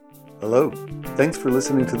Hello. Thanks for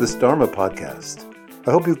listening to this Dharma podcast.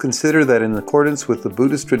 I hope you consider that in accordance with the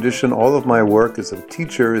Buddhist tradition, all of my work as a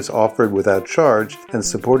teacher is offered without charge and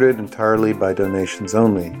supported entirely by donations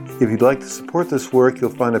only. If you'd like to support this work, you'll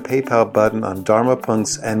find a PayPal button on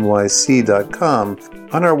dharmapunksnyc.com.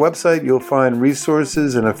 On our website, you'll find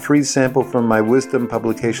resources and a free sample from my Wisdom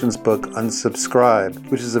Publications book, Unsubscribe,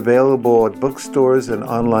 which is available at bookstores and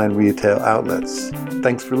online retail outlets.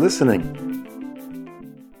 Thanks for listening.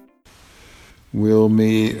 We'll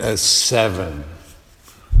meet at 7.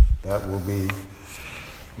 That will be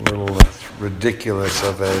a little ridiculous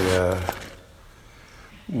of a...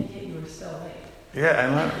 You were so late.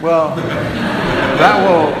 Yeah, well,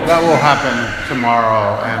 that will happen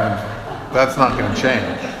tomorrow, and that's not going to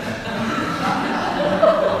change.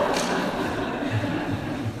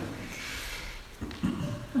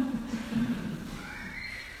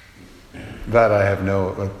 That I have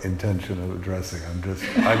no intention of addressing.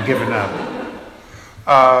 I've given up.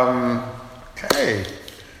 Okay.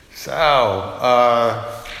 So,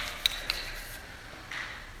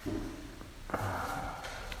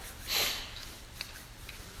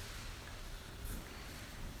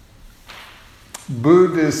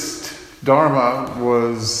 Buddhist Dharma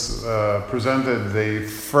was presented the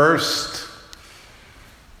first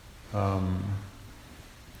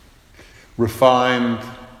refined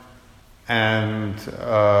and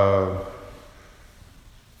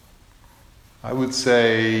I would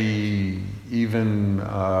say even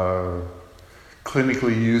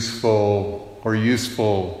clinically useful or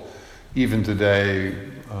useful even today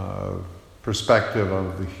perspective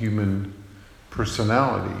of the human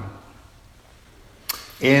personality.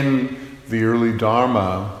 In the early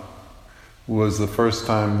Dharma was the first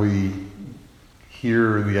time we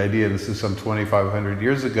hear the idea, this is some 2,500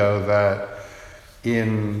 years ago, that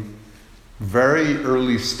in very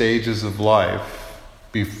early stages of life,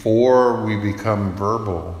 before we become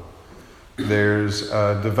verbal, there's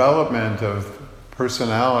a development of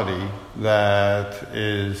personality that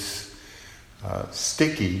is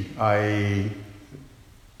sticky, i.e.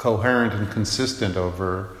 coherent and consistent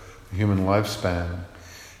over the human lifespan.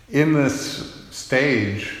 In this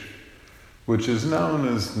stage, which is known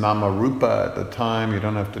as Namarupa at the time, you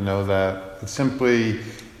don't have to know that, it simply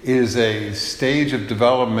is a stage of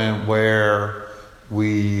development where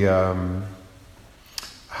we...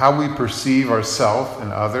 how we perceive ourselves and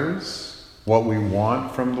others, what we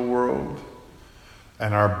want from the world,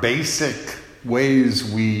 and our basic ways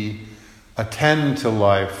we attend to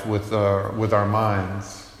life with our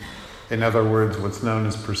minds. In other words, what's known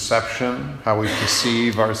as perception, how we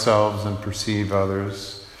perceive ourselves and perceive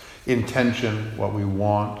others. Intention, what we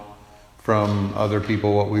want from other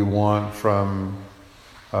people, what we want from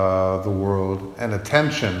the world. And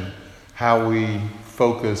attention, how we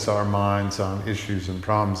focus our minds on issues and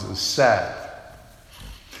problems is set.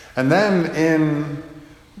 And then in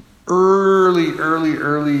early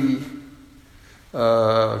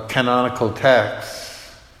canonical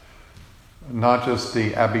texts, not just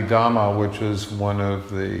the Abhidhamma, which is one of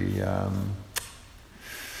the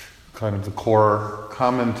kind of the core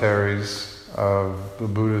commentaries of the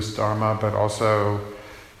Buddhist Dharma, but also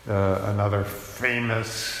another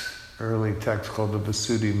famous early text called the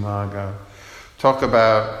Visuddhimagga, talk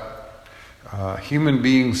about human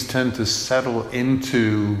beings tend to settle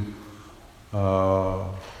into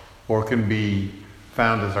or can be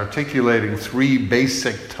found as articulating three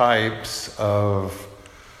basic types of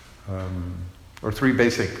or three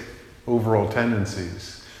basic overall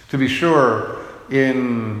tendencies. To be sure,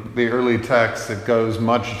 in the early texts it goes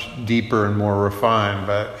much deeper and more refined,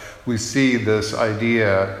 but we see this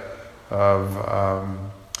idea of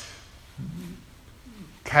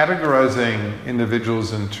categorizing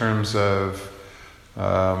individuals in terms of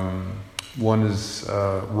one is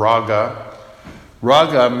raga.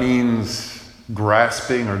 Raga means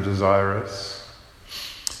grasping or desirous.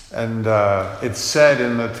 And it's said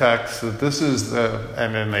in the text that this is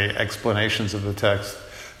and in the explanations of the text,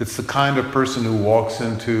 it's the kind of person who walks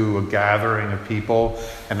into a gathering of people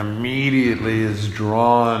and immediately is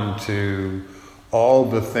drawn to all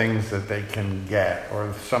the things that they can get,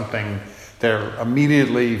 or something. They're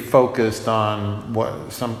immediately focused on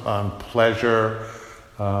on pleasure.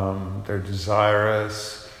 They're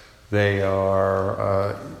desirous. They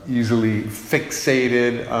are easily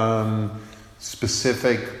fixated on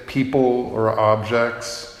specific people or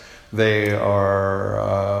objects. They are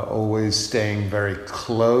always staying very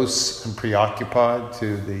close and preoccupied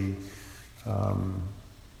to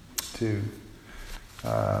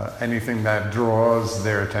anything that draws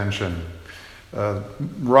their attention.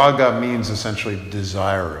 Raga means essentially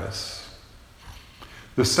desirous.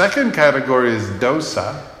 The second category is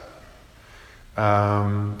dosa,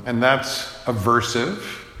 And that's aversive.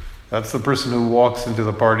 That's the person who walks into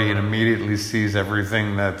the party and immediately sees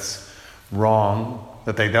everything that's wrong,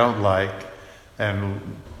 that they don't like, and,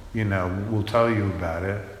 will tell you about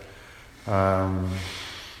it.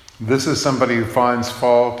 This is somebody who finds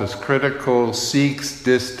fault, is critical, seeks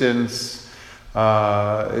distance,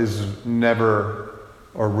 is never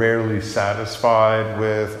or rarely satisfied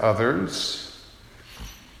with others.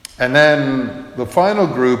 And then the final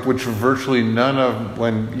group, which virtually none of,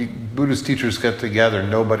 when Buddhist teachers get together,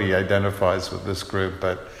 nobody identifies with this group,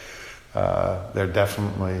 but they're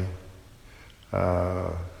definitely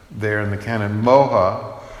there in the canon.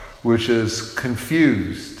 Moha, which is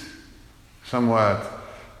confused, somewhat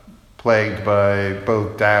plagued by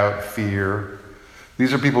both doubt, fear.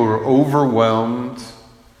 These are people who are overwhelmed,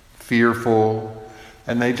 fearful,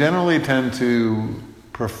 and they generally tend to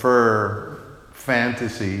prefer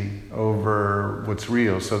fantasy over what's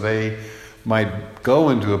real. So they might go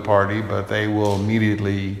into a party, but they will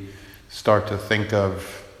immediately start to think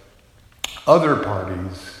of other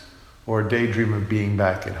parties or daydream of being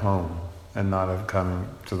back at home and not have come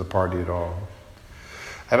to the party at all.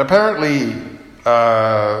 And apparently,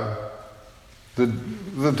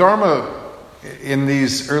 the Dharma in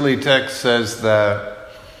these early texts says that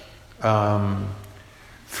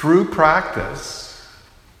through practice,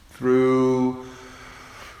 through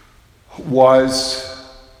wise,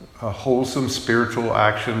 wholesome spiritual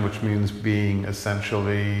action, which means being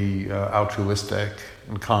essentially altruistic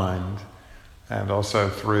and kind, and also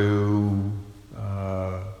through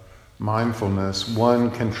mindfulness, one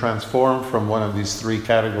can transform from one of these three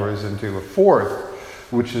categories into a fourth,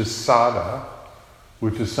 which is sada,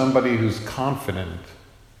 which is somebody who's confident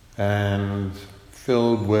and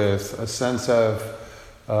filled with a sense of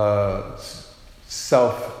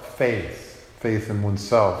faith in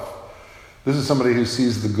oneself. This is somebody who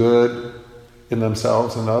sees the good in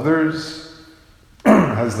themselves and others,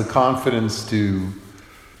 has the confidence to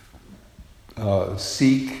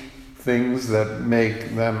seek things that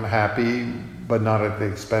make them happy, but not at the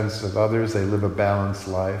expense of others. They live a balanced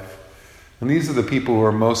life. And these are the people who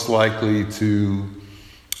are most likely to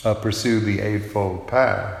pursue the Eightfold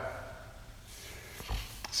Path.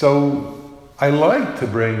 So I like to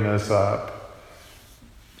bring this up,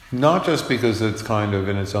 not just because it's kind of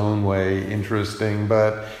in its own way interesting,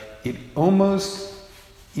 but it almost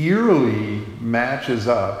eerily matches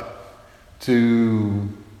up to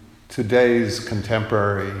today's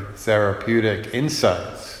contemporary therapeutic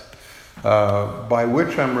insights, by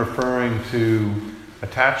which I'm referring to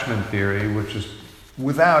attachment theory, which is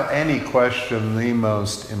without any question the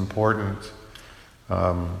most important,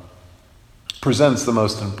 presents the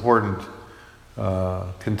most important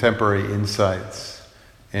contemporary insights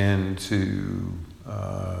into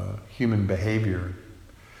human behavior.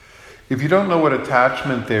 If you don't know what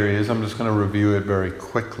attachment theory is, I'm just going to review it very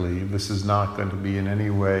quickly. This is not going to be in any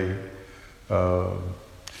way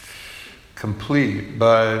complete,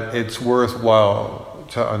 but it's worthwhile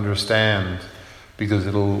to understand because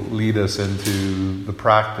it'll lead us into the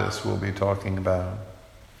practice we'll be talking about.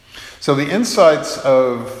 So the insights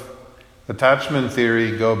of attachment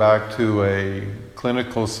theory go back to a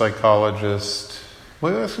clinical psychologist.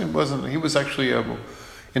 Well, he was actually an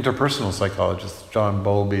interpersonal psychologist, John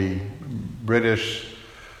Bowlby, British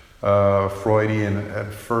Freudian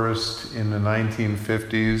at first in the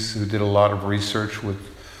 1950s, who did a lot of research with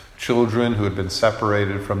children who had been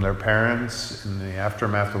separated from their parents in the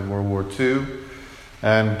aftermath of World War II.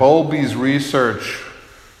 And Bowlby's research,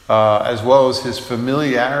 as well as his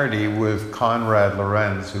familiarity with Konrad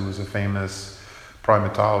Lorenz, who was a famous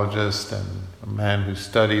primatologist and a man who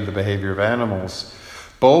studied the behavior of animals,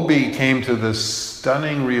 Bowlby came to this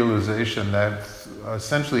stunning realization that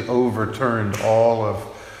essentially overturned all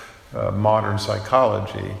of modern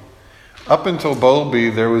psychology. Up until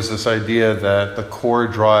Bowlby, there was this idea that the core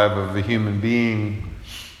drive of the human being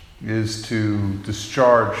is to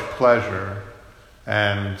discharge pleasure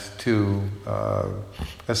and to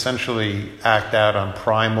essentially act out on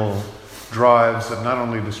primal drives of not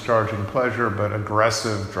only discharging pleasure, but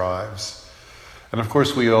aggressive drives. And of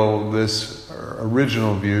course we owe this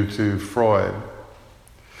original view to Freud.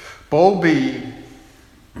 Bowlby,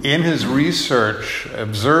 in his research,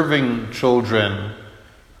 observing children,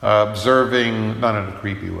 not in a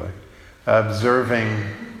creepy way, observing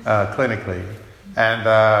clinically, and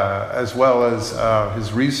as well as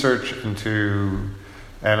his research into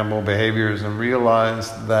animal behaviors, and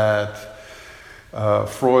realized that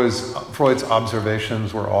Freud's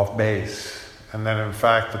observations were off base, and that in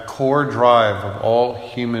fact the core drive of all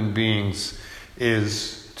human beings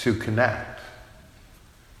is to connect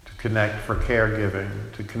connect for caregiving,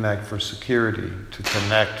 to connect for security, to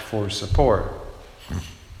connect for support.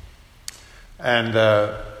 And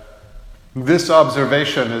this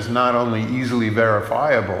observation is not only easily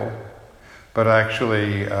verifiable, but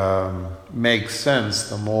actually makes sense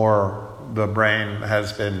the more the brain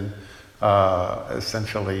has been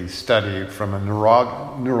essentially studied from a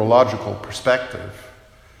neurological perspective.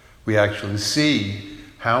 We actually see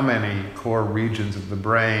how many core regions of the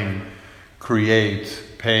brain create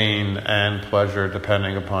pain and pleasure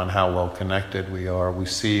depending upon how well connected we are. We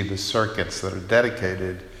see the circuits that are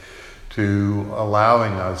dedicated to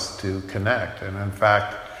allowing us to connect. And in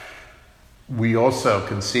fact, we also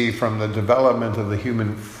can see from the development of the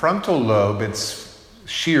human frontal lobe, its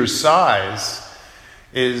sheer size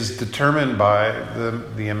is determined by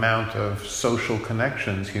the amount of social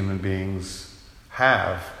connections human beings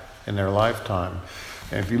have in their lifetime.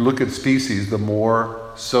 And if you look at species, the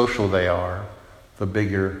more social they are, the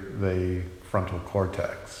bigger the frontal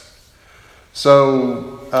cortex.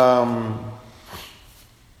 So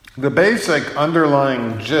the basic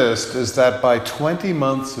underlying gist is that by 20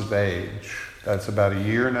 months of age, that's about a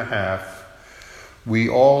year and a half, we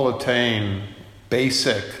all attain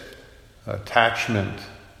basic attachment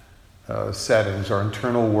settings or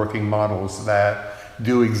internal working models that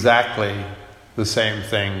do exactly the same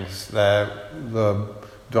things that the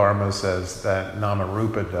Dharma says that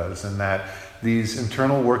Namarupa does, and that these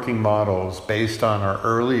internal working models, based on our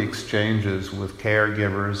early exchanges with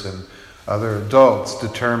caregivers and other adults,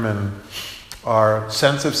 determine our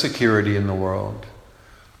sense of security in the world,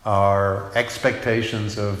 our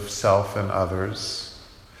expectations of self and others,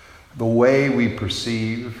 the way we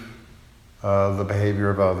perceive the behavior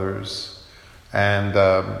of others, and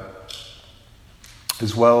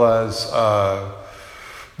as well as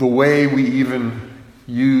the way we even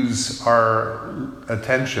use our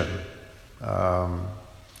attention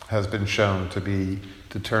has been shown to be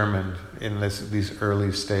determined in these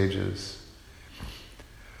early stages.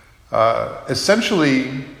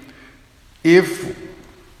 Essentially, if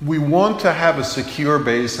we want to have a secure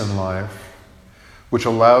base in life, which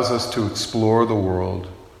allows us to explore the world,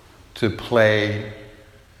 to play,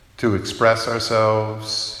 to express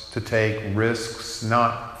ourselves, to take risks,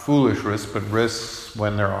 not foolish risks, but risks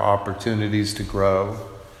when there are opportunities to grow.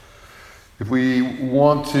 If we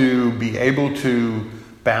want to be able to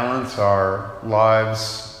balance our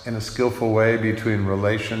lives in a skillful way between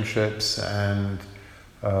relationships and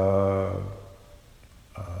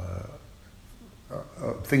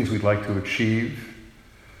things we'd like to achieve,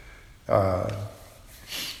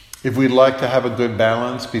 if we'd like to have a good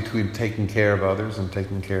balance between taking care of others and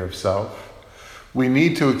taking care of self, we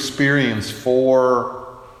need to experience 4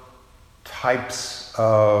 types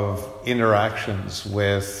of interactions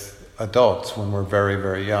with adults when we're very,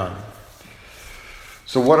 very young.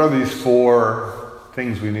 So what are these 4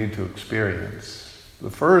 things we need to experience?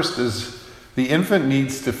 The first is the infant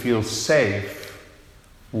needs to feel safe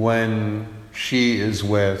when she is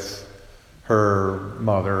with her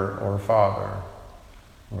mother or father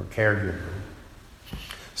or caregiver.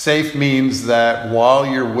 Safe means that while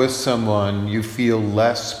you're with someone, you feel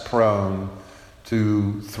less prone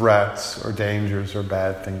to threats or dangers or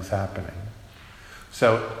bad things happening.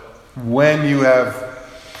 So when you have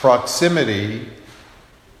proximity,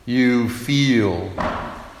 you feel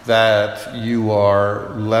that you are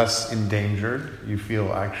less endangered. You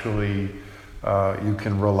feel actually you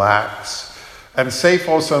can relax. And safe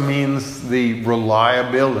also means the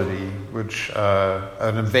reliability, which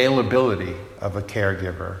an availability of a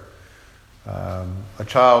caregiver.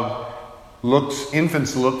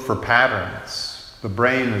 Infants look for patterns. The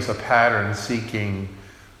brain is a pattern-seeking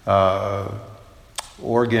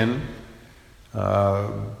organ.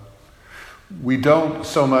 We don't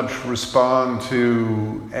so much respond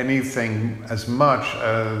to anything as much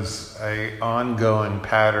as an ongoing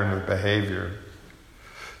pattern of behavior.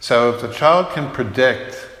 So if the child can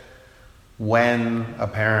predict when a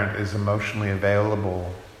parent is emotionally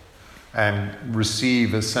available and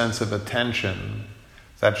receive a sense of attention,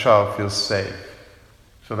 that child feels safe.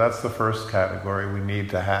 So that's the first category we need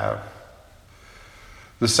to have.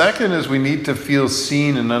 The second is we need to feel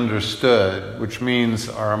seen and understood, which means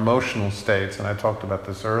our emotional states, and I talked about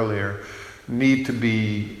this earlier, need to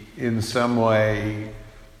be in some way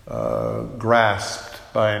grasped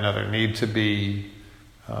by another, need to be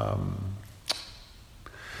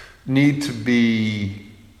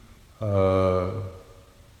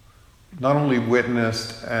not only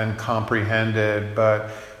witnessed and comprehended,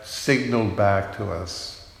 but signaled back to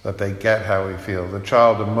us that they get how we feel. The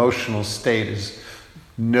child's emotional state is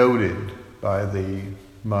noted by the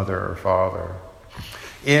mother or father.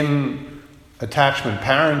 In attachment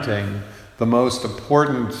parenting, the most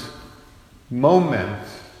important moment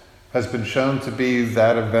has been shown to be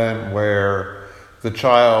that event where the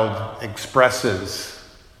child expresses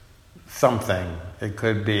something. It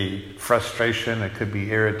could be frustration, it could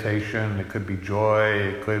be irritation, it could be joy,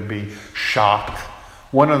 it could be shock.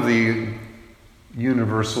 One of the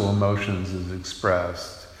universal emotions is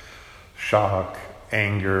expressed. Shock,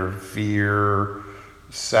 anger, fear,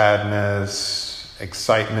 sadness,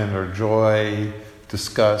 excitement or joy,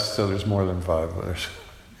 disgust. So there's more than 5.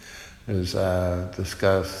 There's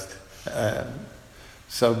disgust.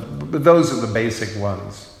 So those are the basic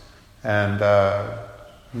ones. And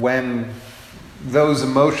when those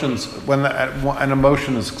emotions, when an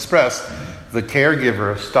emotion is expressed, the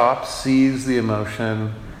caregiver stops, sees the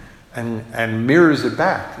emotion, and mirrors it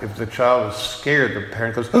back. If the child is scared, the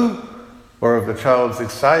parent goes, "Oh!" Or if the child's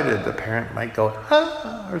excited, the parent might go,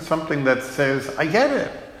 "Ah!" Or something that says, "I get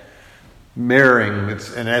it." Mirroring,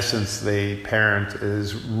 it's in essence the parent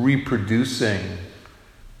is reproducing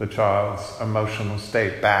the child's emotional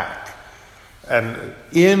state back. And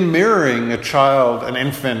in mirroring, an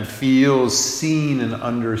infant feels seen and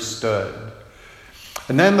understood.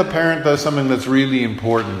 And then the parent does something that's really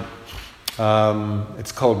important.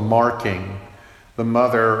 It's called marking. The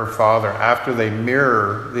mother or father, after they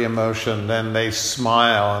mirror the emotion, then they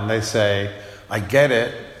smile and they say, "I get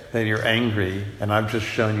it that you're angry, and I've just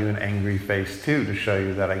shown you an angry face too to show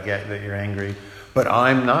you that I get that you're angry, but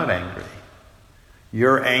I'm not angry.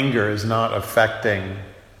 Your anger is not affecting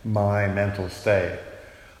my mental state.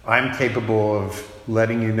 I'm capable of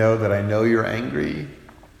letting you know that I know you're angry,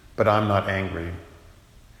 but I'm not angry."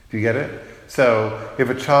 Do you get it? So if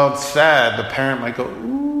a child's sad, the parent might go,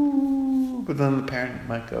 "Ooh," but then the parent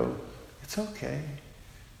might go, "It's okay."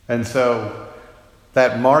 And so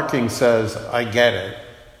that marking says, "I get it.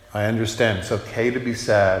 I understand. It's okay to be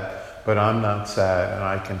sad, but I'm not sad and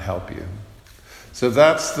I can help you." So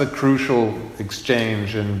that's the crucial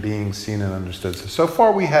exchange in being seen and understood. So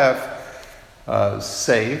far we have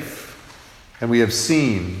safe and we have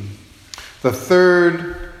seen. The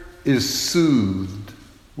third is soothed,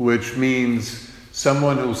 which means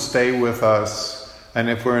someone who'll stay with us, and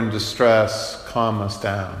if we're in distress, calm us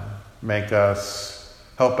down,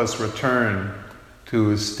 help us return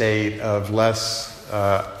to a state of less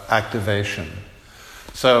activation.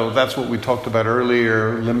 So that's what we talked about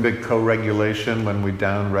earlier, limbic co-regulation. When we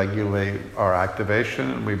down-regulate our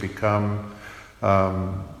activation, and we become,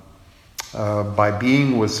 by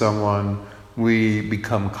being with someone, we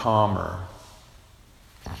become calmer.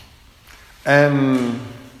 And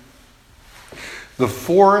the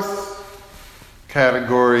fourth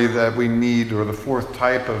category that we need, or the fourth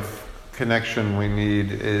type of connection we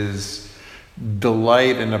need, is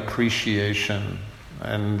delight and appreciation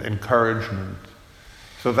and encouragement.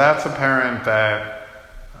 So that's a parent that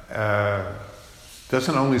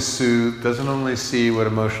doesn't only soothe, doesn't only see what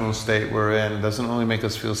emotional state we're in, doesn't only make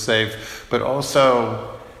us feel safe, but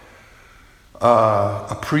also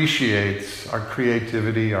appreciates our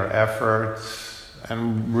creativity, our efforts,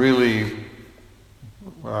 and really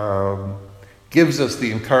gives us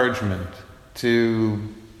the encouragement to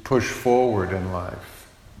push forward in life.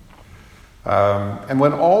 And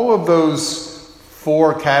when all of those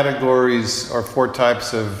 4 categories or 4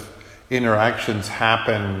 types of interactions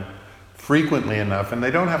happen frequently enough, and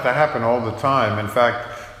they don't have to happen all the time. In fact,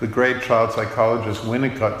 the great child psychologist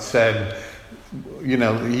Winnicott said, he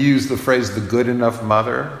used the phrase "the good enough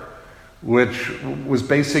mother," which was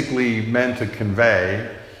basically meant to convey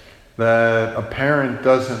that a parent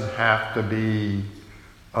doesn't have to be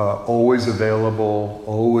always available,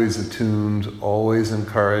 always attuned, always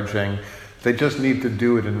encouraging. They just need to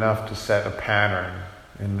do it enough to set a pattern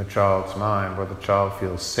in the child's mind where the child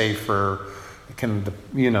feels safer,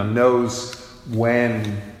 knows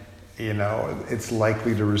when, it's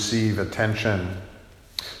likely to receive attention.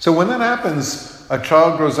 So when that happens, a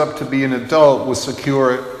child grows up to be an adult with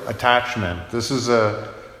secure attachment. This is a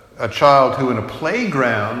child who in a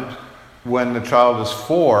playground, when the child is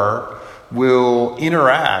 4, will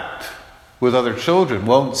interact with other children,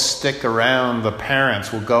 won't stick around the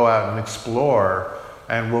parents, will go out and explore,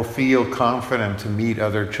 and will feel confident to meet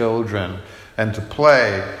other children and to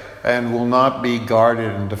play, and will not be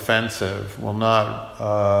guarded and defensive, will not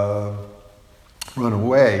run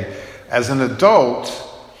away. As an adult,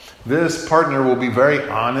 this partner will be very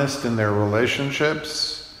honest in their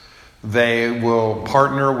relationships. They will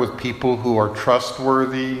partner with people who are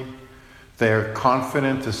trustworthy. They're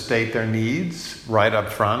confident to state their needs right up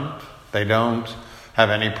front. They don't have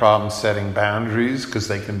any problem setting boundaries because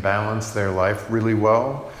they can balance their life really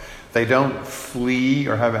well. They don't flee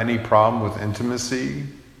or have any problem with intimacy.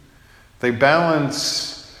 They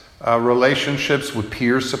balance relationships with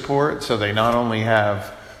peer support, so they not only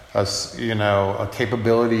have a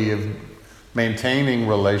capability of maintaining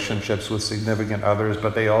relationships with significant others,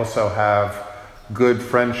 but they also have good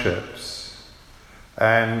friendships.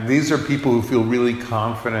 And these are people who feel really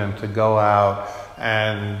confident to go out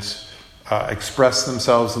and express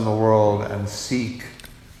themselves in the world and seek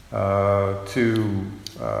and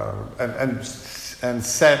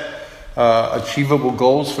set achievable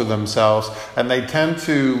goals for themselves, and they tend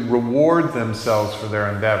to reward themselves for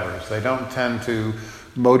their endeavors. They don't tend to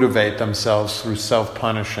motivate themselves through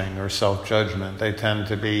self-punishing or self-judgment. They tend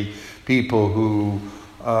to be people who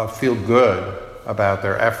feel good about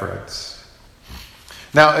their efforts.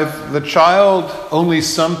 Now, if the child only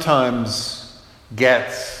sometimes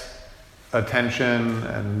gets attention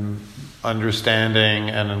and understanding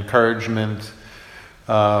and encouragement,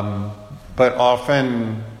 but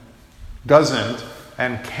often doesn't,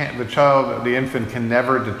 and the infant can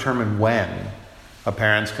never determine when a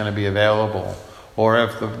parent's going to be available, or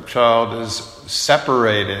if the child is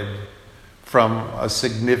separated from a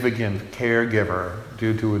significant caregiver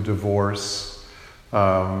due to a divorce,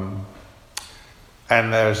 and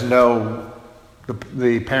there's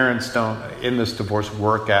the parents don't, in this divorce,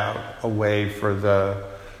 work out a way for the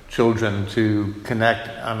children to connect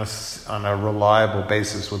on a reliable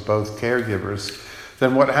basis with both caregivers,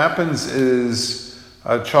 then what happens is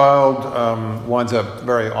a child winds up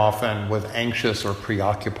very often with anxious or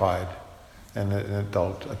preoccupied in an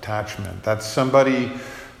adult attachment. That's somebody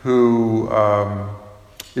who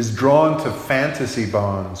is drawn to fantasy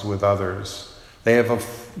bonds with others.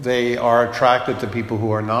 They are attracted to people who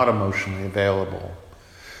are not emotionally available.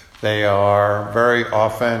 They are very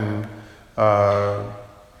often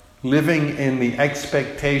living in the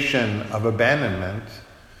expectation of abandonment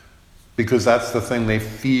because that's the thing they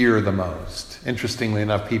fear the most. Interestingly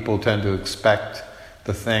enough, people tend to expect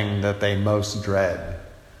the thing that they most dread,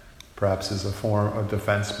 perhaps as a form of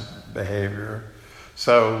defense behavior.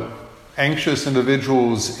 So anxious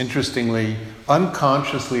individuals, interestingly,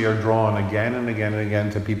 unconsciously are drawn again and again and again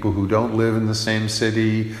to people who don't live in the same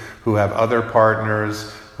city, who have other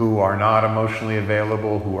partners, who are not emotionally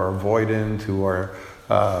available, who are avoidant, who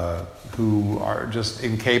are just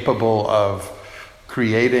incapable of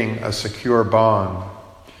creating a secure bond.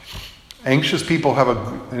 Anxious people have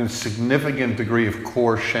a significant degree of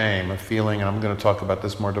core shame, a feeling, and I'm going to talk about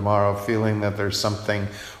this more tomorrow, a feeling that there's something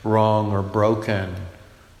wrong or broken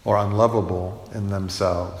or unlovable in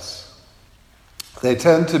themselves. They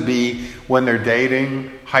tend to be, when they're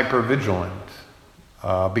dating, hypervigilant,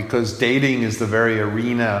 because dating is the very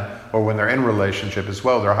arena, or when they're in relationship as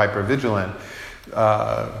well, they're hypervigilant.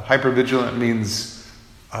 Hypervigilant means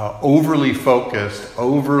overly focused,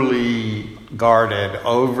 overly guarded,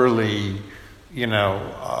 overly,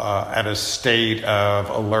 at a state of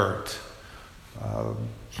alert.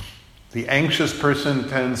 The anxious person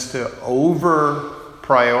tends to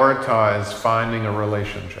over-prioritize finding a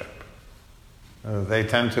relationship. They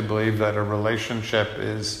tend to believe that a relationship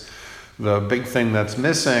is the big thing that's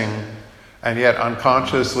missing, and yet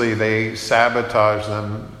unconsciously they sabotage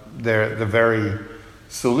the very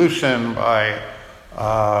solution by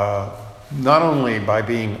not only by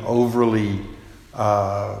being overly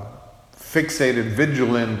fixated,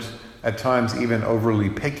 vigilant, at times even overly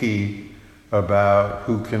picky about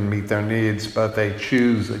who can meet their needs, but they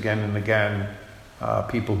choose again and again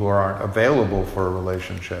people who aren't available for a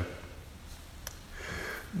relationship.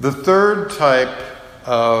 The third type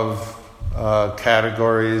of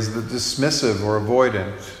category is the dismissive or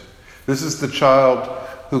avoidant. This is the child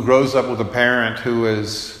who grows up with a parent who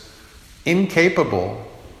is incapable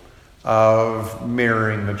of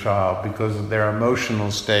mirroring the child because their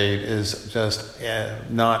emotional state is just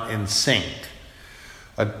not in sync.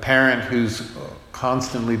 A parent who's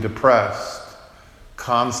constantly depressed,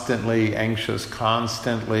 constantly anxious,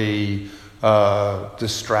 constantly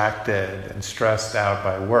distracted and stressed out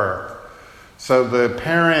by work. So the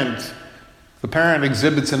parent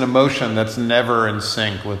exhibits an emotion that's never in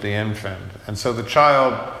sync with the infant. And so the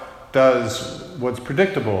child does what's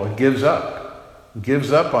predictable. It gives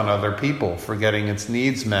up on other people for getting its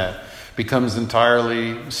needs met, becomes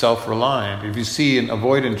entirely self-reliant. If you see an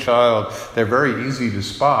avoidant child, they're very easy to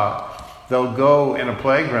spot. They'll go in a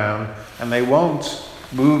playground and they won't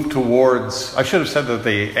move towards... I should have said that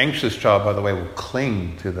the anxious child, by the way, will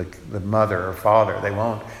cling to the mother or father. They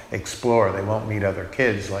won't explore. They won't meet other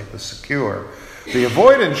kids like the secure. The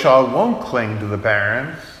avoidant child won't cling to the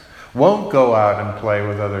parents, won't go out and play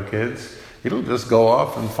with other kids. It'll just go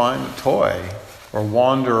off and find a toy or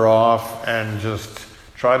wander off and just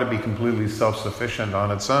try to be completely self-sufficient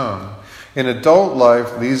on its own. In adult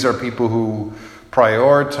life, these are people who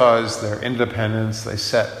prioritize their independence. They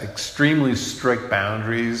set extremely strict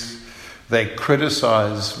boundaries. They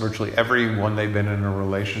criticize virtually everyone they've been in a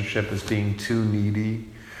relationship as being too needy.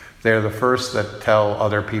 They're the first that tell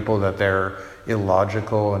other people that they're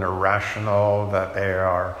illogical and irrational, that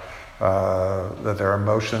their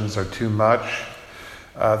emotions are too much.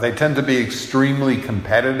 They tend to be extremely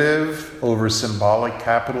competitive over symbolic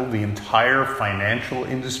capital. The entire financial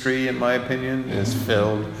industry, in my opinion, is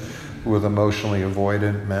filled with emotionally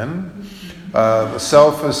avoidant men. The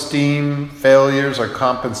self-esteem failures are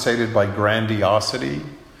compensated by grandiosity,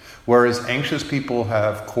 whereas anxious people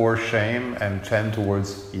have core shame and tend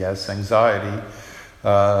towards, anxiety.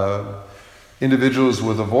 Individuals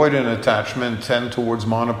with avoidant attachment tend towards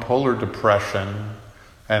monopolar depression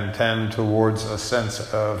and tend towards a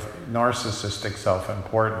sense of narcissistic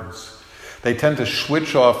self-importance. They tend to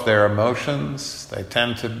switch off their emotions. They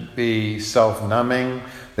tend to be self-numbing.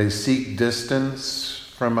 They seek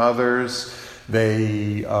distance from others.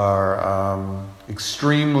 They are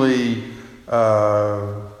extremely,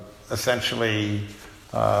 essentially,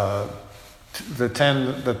 the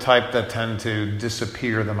type that tend to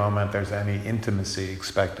disappear the moment there's any intimacy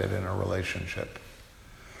expected in a relationship.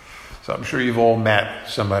 So I'm sure you've all met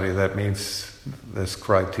somebody that meets this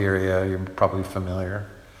criteria. You're probably familiar.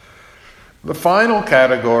 The final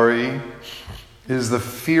category is the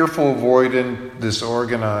fearful, avoidant,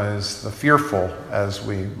 disorganized, the fearful, as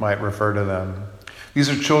we might refer to them. These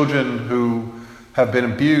are children who have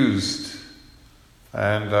been abused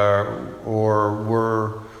and or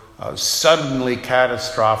were suddenly,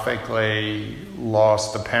 catastrophically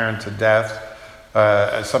lost a parent to death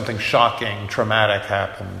as something shocking, traumatic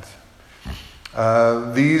happened.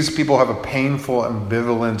 These people have a painful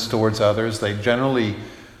ambivalence towards others. They generally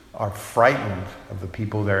are frightened of the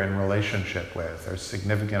people they're in relationship with. Their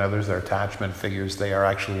significant others, their attachment figures, they are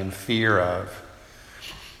actually in fear of.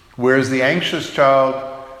 Whereas the anxious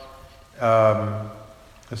child,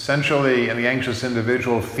 essentially, and the anxious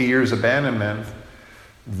individual fears abandonment,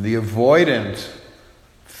 the avoidant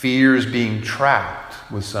fears being trapped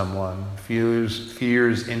with someone,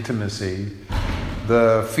 fears intimacy.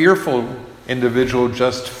 The fearful individual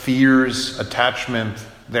just fears attachment,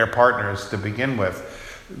 their partners to begin with.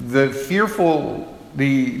 The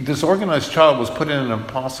disorganized child was put in an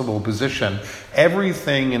impossible position.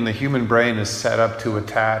 Everything in the human brain is set up to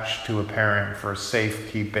attach to a parent for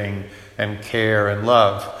safekeeping and care and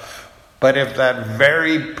love. But if that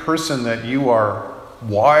very person that you are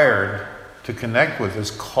wired to connect with is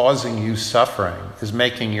causing you suffering, is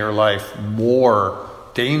making your life more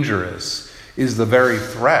dangerous, is the very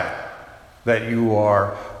threat that you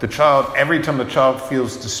are. The child, every time the child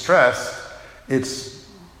feels distressed, it's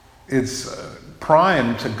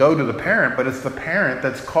primed to go to the parent, but it's the parent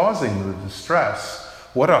that's causing the distress.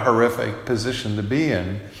 What a horrific position to be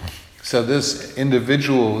in. So this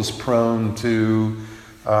individual is prone to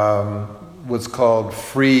what's called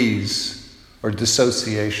freeze or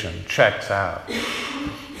dissociation, checks out.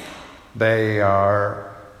 They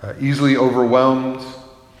are easily overwhelmed.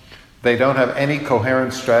 They don't have any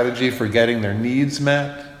coherent strategy for getting their needs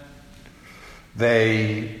met.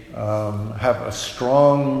 They have a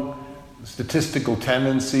strong statistical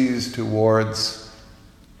tendencies towards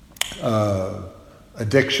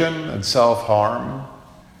addiction and self-harm.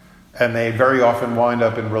 And they very often wind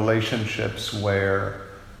up in relationships where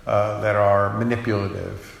that are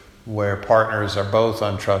manipulative, where partners are both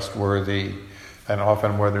untrustworthy, and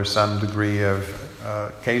often where there's some degree of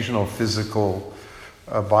occasional physical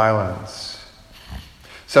violence.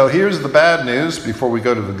 So here's the bad news before we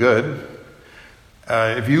go to the good.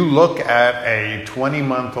 If you look at a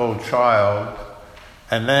 20-month-old child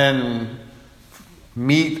and then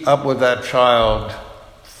meet up with that child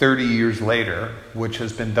 30 years later, which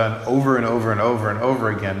has been done over and over and over and over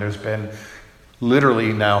again, there's been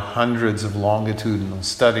literally now hundreds of longitudinal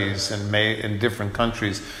studies in different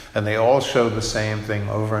countries, and they all show the same thing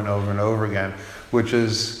over and over and over again, which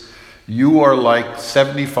is you are like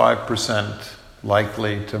 75%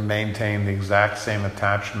 likely to maintain the exact same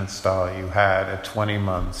attachment style you had at 20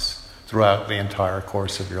 months throughout the entire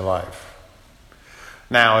course of your life.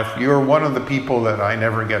 Now, if you're one of the people that I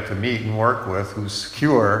never get to meet and work with who's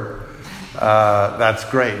secure, that's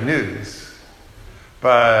great news.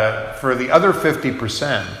 But for the other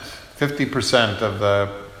 50% of the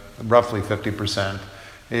roughly 50%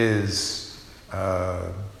 is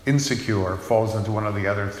insecure, falls into one of the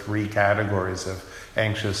other three categories of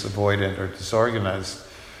anxious, avoidant, or disorganized.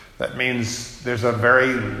 That means there's a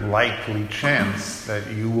very likely chance that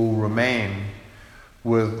you will remain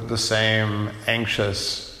with the same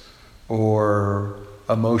anxious or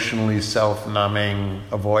emotionally self-numbing,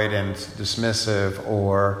 avoidant, dismissive,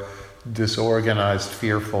 or disorganized,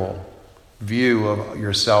 fearful view of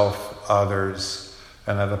yourself, others,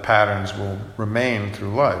 and that the patterns will remain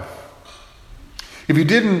through life. If you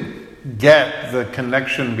didn't get the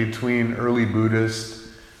connection between early Buddhist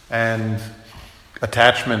and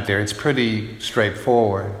attachment theory, it's pretty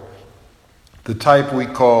straightforward. The type we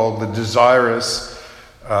call the desirous,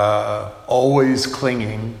 always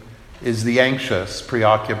clinging, is the anxious,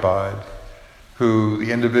 preoccupied, the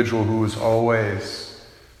individual who is always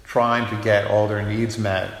trying to get all their needs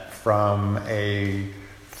met from a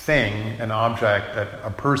thing, an object, a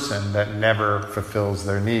person that never fulfills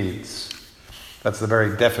their needs. That's the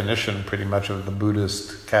very definition, pretty much, of the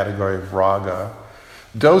Buddhist category of raga.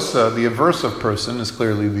 Dosa, the aversive person, is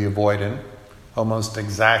clearly the avoidant, almost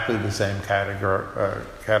exactly the same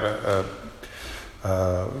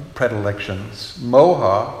predilections.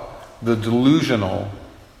 Moha, the delusional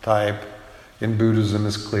type, in Buddhism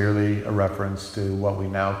is clearly a reference to what we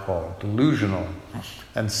now call delusional.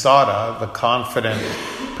 And Sada, the confident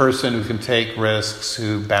person who can take risks,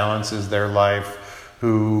 who balances their life,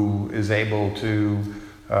 who is able to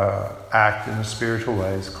act in a spiritual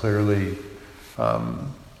way, is clearly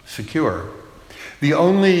secure. The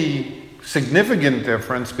only significant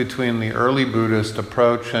difference between the early Buddhist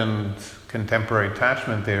approach and contemporary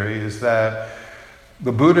attachment theory is that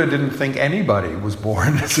the Buddha didn't think anybody was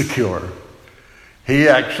born secure. He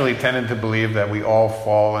actually tended to believe that we all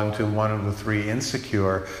fall into one of the three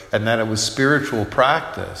insecure, and that it was spiritual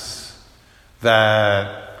practice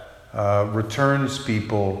that returns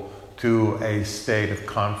people to a state of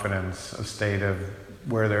confidence, a state of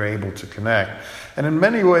where they're able to connect. And in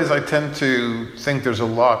many ways, I tend to think there's a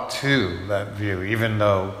lot to that view, even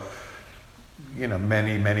though,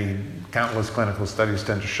 many countless clinical studies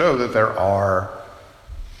tend to show that there are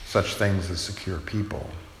such things as secure people.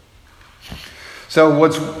 So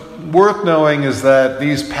what's worth knowing is that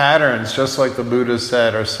these patterns, just like the Buddha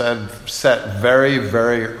said, are set very,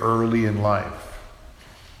 very early in life.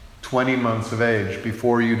 20 months of age,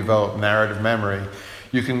 before you develop narrative memory.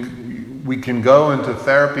 We can go into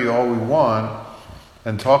therapy all we want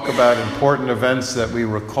and talk about important events that we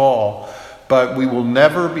recall, but we will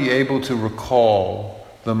never be able to recall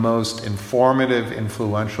the most informative,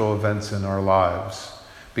 influential events in our lives,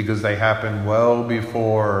 because they happen well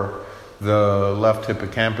before the left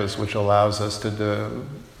hippocampus, which allows us to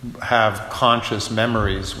have conscious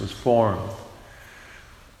memories, was formed.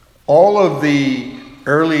 All of the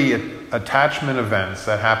early attachment events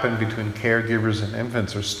that happen between caregivers and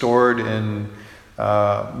infants are stored in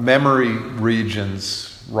memory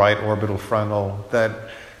regions, right orbital frontal, that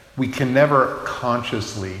we can never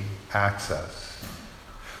consciously access.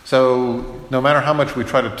 So no matter how much we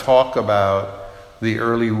try to talk about the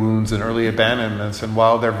early wounds and early abandonments, and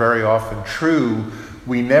while they're very often true,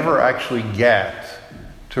 we never actually get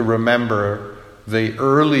to remember the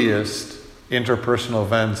earliest interpersonal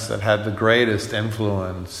events that had the greatest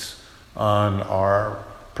influence on our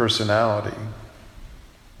personality.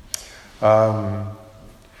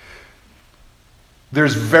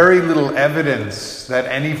 There's very little evidence that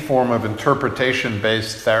any form of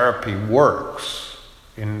interpretation-based therapy works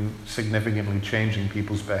in significantly changing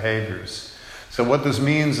people's behaviors. So what this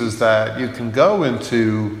means is that you can go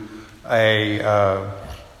into an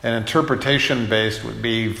interpretation-based would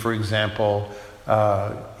be, for example,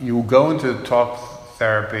 you go into talk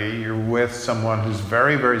therapy, you're with someone who's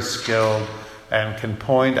very, very skilled and can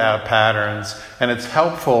point out patterns, and it's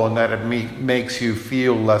helpful in that it makes you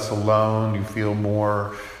feel less alone, you feel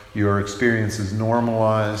more, your experience is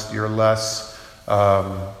normalized, you're less,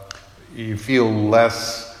 you feel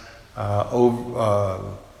less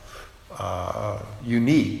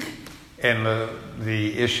unique in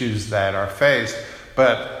the issues that are faced,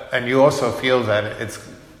 and you also feel that it's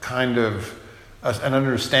kind of an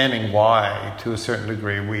understanding why, to a certain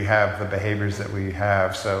degree, we have the behaviors that we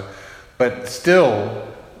have. So, but still,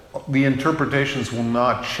 the interpretations will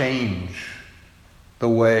not change the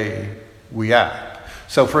way we act.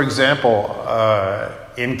 So, for example,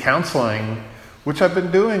 in counseling, which I've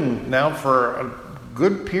been doing now for a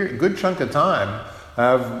good chunk of time,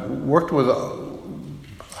 I've worked with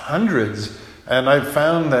hundreds, and I've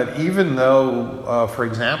found that even though, for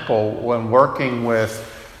example, when working with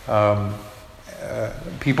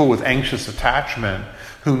people with anxious attachment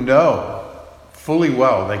who know fully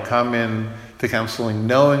well, they come in to counseling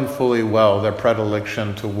knowing fully well their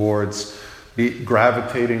predilection towards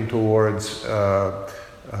gravitating towards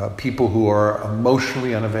people who are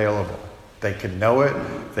emotionally unavailable. They can know it,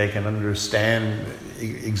 they can understand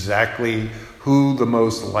exactly who the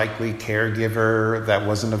most likely caregiver that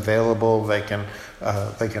wasn't available, they can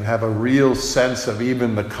They can have a real sense of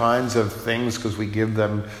even the kinds of things, because we give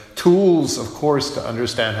them tools, of course, to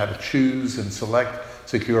understand how to choose and select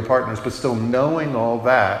secure partners, but still knowing all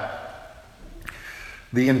that,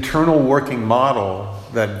 the internal working model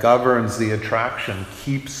that governs the attraction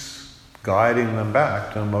keeps guiding them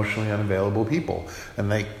back to emotionally unavailable people.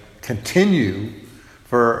 And they continue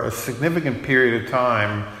for a significant period of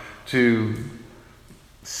time to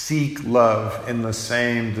seek love in the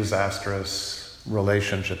same disastrous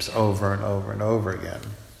relationships over and over and over again.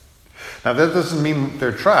 Now that doesn't mean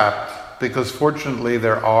they're trapped, because fortunately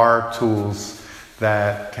there are tools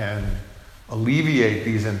that can alleviate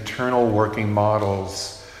these internal working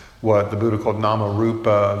models, what the Buddha called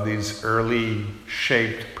namarupa, these early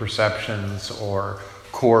shaped perceptions or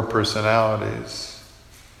core personalities.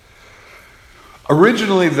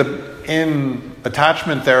 Originally, in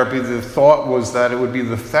attachment therapy, the thought was that it would be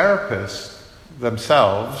the therapist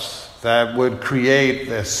themselves that would create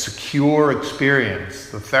a secure experience.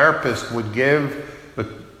 The therapist would give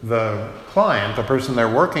the client, the person they're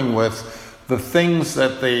working with, the things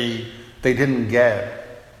that they didn't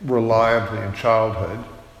get reliably in childhood.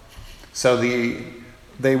 So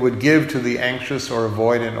they would give to the anxious or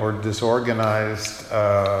avoidant or disorganized,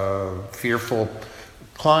 fearful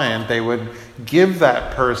client, they would give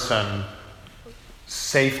that person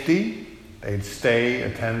safety, they'd stay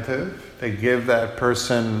attentive, they'd give that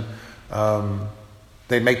person,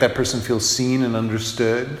 they'd make that person feel seen and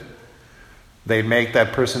understood, they'd make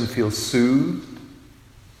that person feel soothed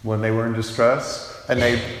when they were in distress, and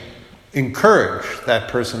they encourage that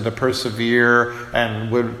person to persevere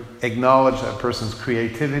and would acknowledge that person's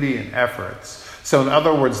creativity and efforts. So in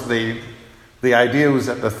other words, the idea was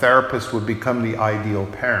that the therapist would become the ideal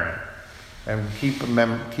parent. And keep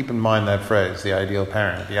in mind that phrase, the ideal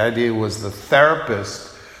parent. The idea was the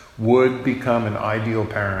therapist would become an ideal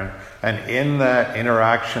parent, and in that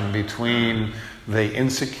interaction between the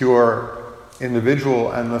insecure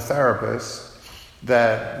individual and the therapist,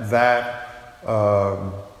 that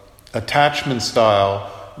attachment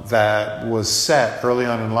style that was set early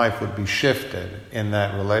on in life would be shifted in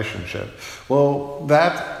that relationship. Well,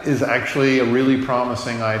 that is actually a really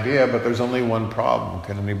promising idea, but there's only one problem.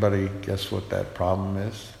 Can anybody guess what that problem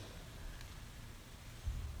is?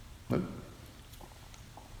 What?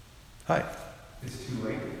 Hi. It's too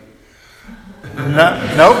late.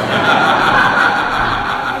 Nope.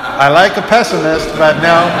 I like a pessimist, but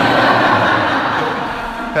no.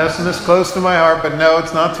 Pessimist close to my heart, but no,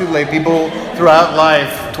 it's not too late. People throughout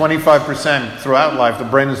life, 25% throughout life, the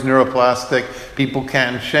brain is neuroplastic. People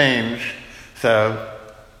can change. So,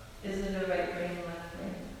 is it a right brain, left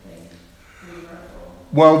brain thing?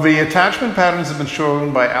 Well, the attachment patterns have been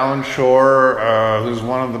shown by Alan Shore, who's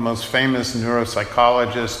one of the most famous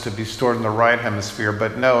neuropsychologists, to be stored in the right hemisphere.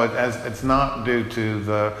 But no, it's not due to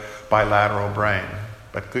the bilateral brain.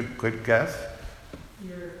 But good guess.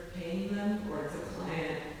 You're paying them, or it's a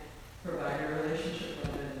client-provider relationship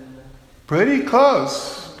rather than Pretty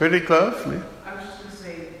close. Pretty closely. I was just going to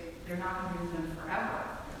say, they're not going to use them forever.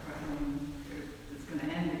 I mean, it's going to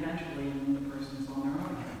end eventually when the person's on their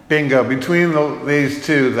own again. Bingo. Between these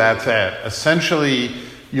two, that's it. Essentially,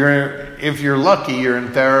 if you're lucky, you're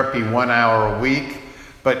in therapy 1 hour a week,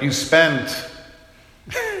 but you spent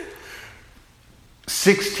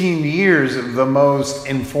 16 years of the most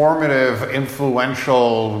informative,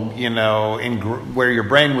 influential, where your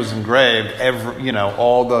brain was engraved,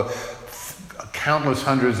 all the countless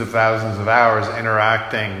hundreds of thousands of hours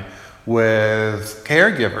interacting with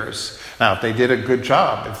caregivers. Now, if they did a good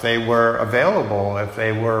job, if they were available, if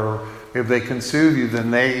they can soothe you, then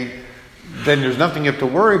there's nothing you have to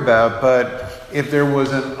worry about. But if there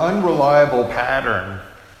was an unreliable pattern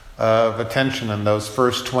of attention in those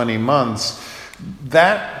first 20 months,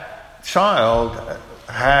 that child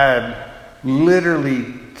had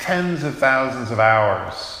literally tens of thousands of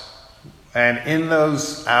hours. And in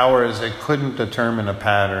those hours, it couldn't determine a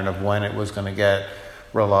pattern of when it was going to get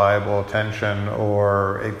reliable attention,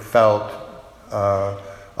 or it felt a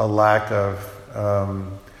lack of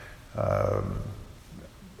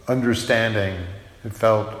understanding. It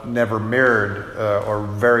felt never mirrored or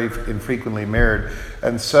very infrequently mirrored.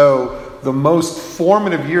 And so the most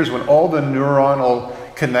formative years, when all the neuronal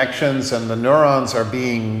connections and the neurons are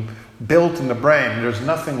being built in the brain, there's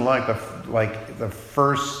nothing like the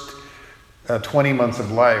first 20 months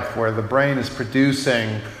of life, where the brain is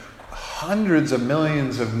producing hundreds of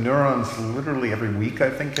millions of neurons literally every week, I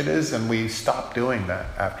think it is, and we stop doing that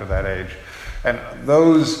after that age. And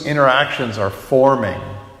those interactions are forming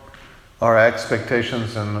our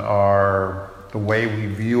expectations and the way we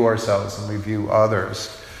view ourselves and we view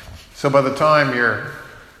others. So by the time you're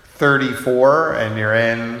 34 and you're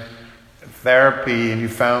in therapy and you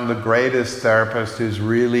found the greatest therapist who's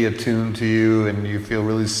really attuned to you and you feel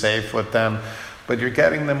really safe with them, but you're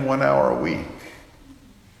getting them 1 hour a week.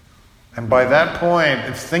 And by that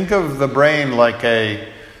point, think of the brain like a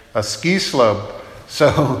ski slope.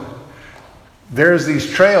 So there's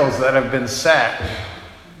these trails that have been set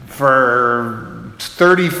for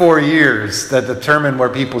 34 years that determine where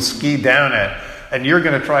people ski down it. And you're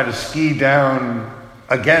going to try to ski down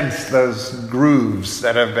against those grooves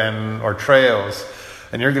that have been, or trails.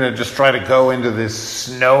 And you're going to just try to go into this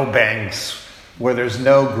snow banks where there's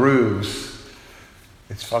no grooves.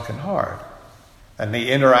 It's fucking hard. And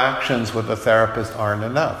the interactions with the therapist aren't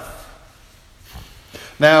enough.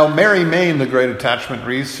 Now, Mary Main, the great attachment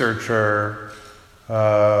researcher,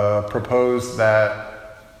 proposed that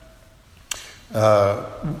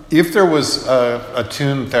if there was a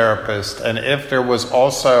tuned therapist, and if there was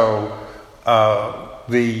also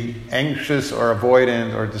the anxious or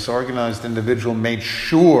avoidant or disorganized individual made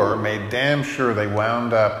damn sure they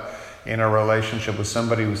wound up in a relationship with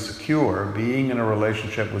somebody who's secure, being in a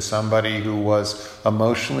relationship with somebody who was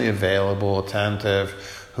emotionally available, attentive,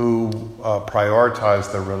 who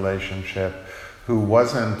prioritized the relationship, who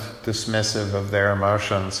wasn't dismissive of their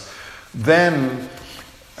emotions, then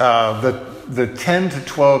the 10 to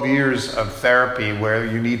 12 years of therapy where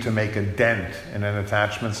you need to make a dent in an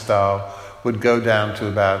attachment style would go down to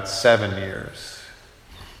about 7 years.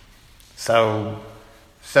 So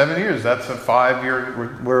 7 years, that's a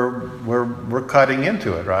 5-year, we're cutting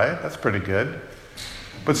into it, right? That's pretty good.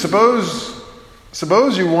 But suppose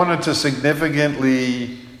you wanted to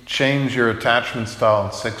significantly change your attachment style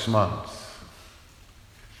in 6 months.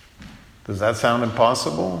 Does that sound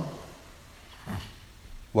impossible?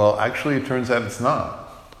 Well, actually, it turns out it's not.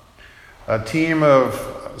 A team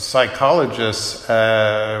of psychologists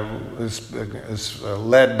is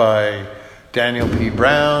led by Daniel P.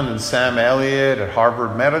 Brown and Sam Elliott at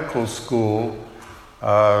Harvard Medical School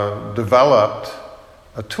developed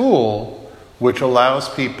a tool which allows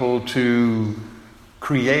people to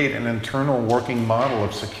create an internal working model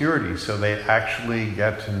of security so they actually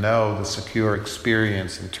get to know the secure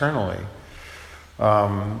experience internally.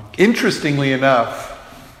 Interestingly enough,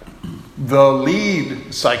 the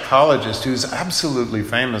lead psychologist, who's absolutely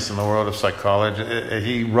famous in the world of psychology,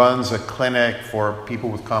 he runs a clinic for people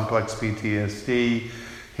with complex PTSD.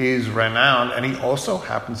 He's renowned, and he also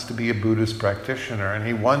happens to be a Buddhist practitioner. And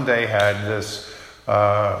he one day had this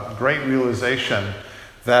great realization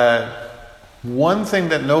that one thing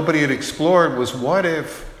that nobody had explored was, what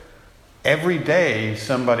if every day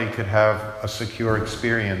somebody could have a secure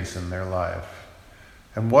experience in their life?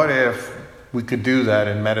 And what if we could do that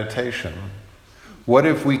in meditation? What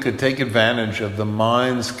if we could take advantage of the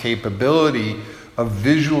mind's capability of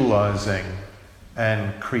visualizing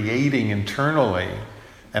and creating internally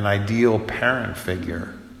an ideal parent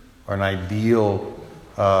figure or an ideal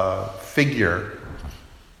figure?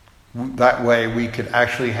 That way we could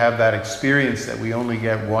actually have that experience that we only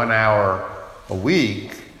get 1 hour a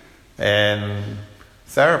week in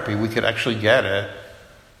therapy. We could actually get it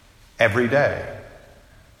every day.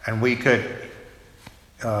 And we could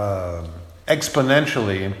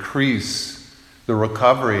exponentially increase the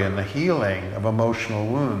recovery and the healing of emotional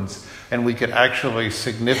wounds. And we could actually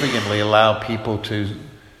significantly allow people to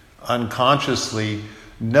unconsciously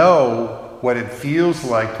know what it feels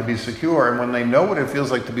like to be secure. And when they know what it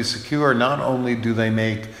feels like to be secure, not only do they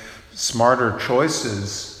make smarter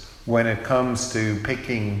choices when it comes to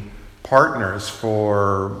picking partners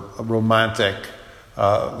for a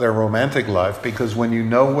their romantic life, because when you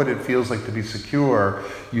know what it feels like to be secure,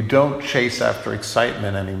 you don't chase after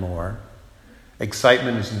excitement anymore.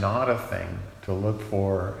 Excitement is not a thing to look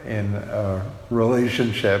for in a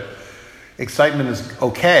relationship. Excitement is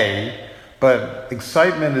okay, but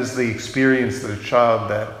excitement is the experience that a child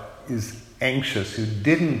that is anxious, who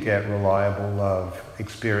didn't get reliable love,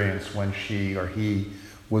 experienced when she or he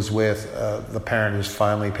was with the parent who's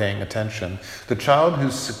finally paying attention. The child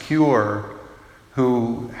who's secure,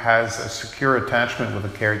 who has a secure attachment with a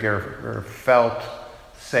caregiver, felt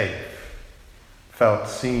safe, felt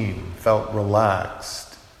seen, felt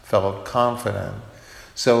relaxed, felt confident.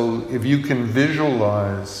 So if you can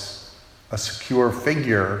visualize a secure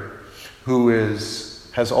figure who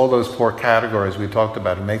has all those 4 categories we talked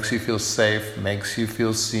about, it makes you feel safe, makes you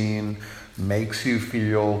feel seen, makes you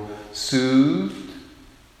feel soothed,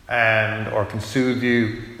 or can soothe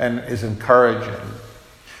you, and is encouraging,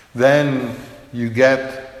 then you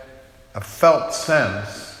get a felt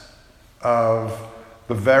sense of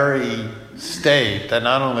the very state that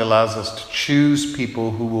not only allows us to choose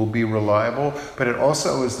people who will be reliable, but it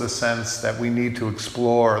also is the sense that we need to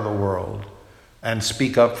explore the world and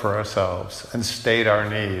speak up for ourselves and state our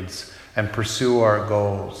needs and pursue our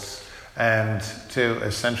goals and to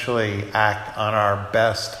essentially act on our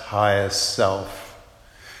best, highest self.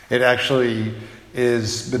 It actually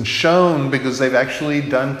has been shown, because they've actually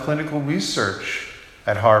done clinical research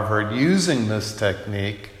at Harvard using this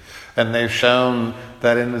technique, and they've shown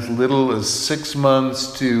that in as little as 6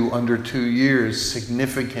 months to under 2 years,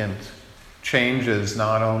 significant changes,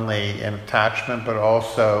 not only in attachment, but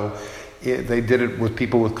also they did it with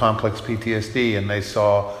people with complex PTSD, and they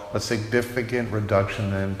saw a significant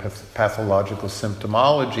reduction in pathological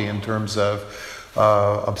symptomology in terms of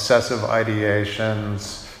obsessive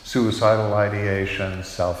ideations, suicidal ideations,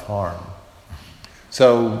 self-harm.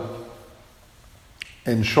 So,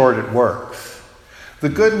 in short, it works. The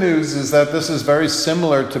good news is that this is very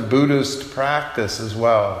similar to Buddhist practice as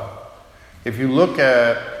well. If you look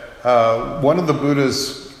at one of the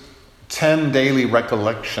Buddha's 10 daily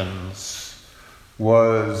recollections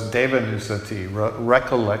was Devanusati,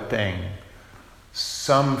 recollecting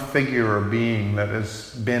some figure or being that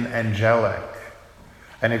has been angelic.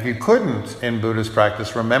 And if you couldn't, in Buddhist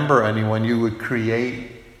practice, remember anyone, you would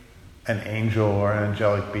create an angel or an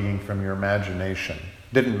angelic being from your imagination.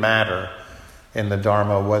 Didn't matter in the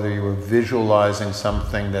Dharma whether you were visualizing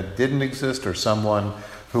something that didn't exist or someone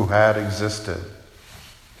who had existed.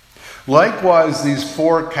 Likewise, these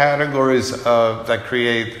 4 categories that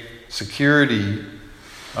create security,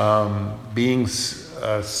 being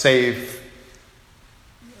safe,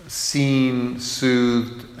 seen,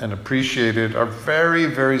 soothed, and appreciated, are very,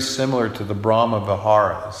 very similar to the Brahma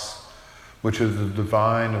Viharas, which are the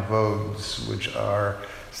divine abodes, which are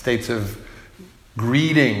states of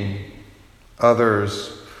greeting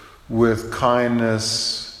others with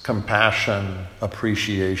kindness, compassion,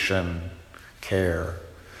 appreciation, care.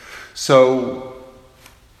 So,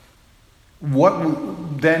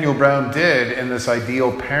 what Daniel Brown did in this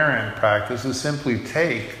ideal parent practice is simply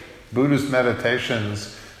take Buddhist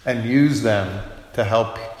meditations and use them to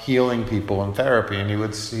help healing people in therapy. And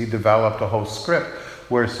he developed a whole script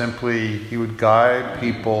where simply he would guide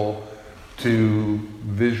people to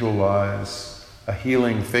visualize a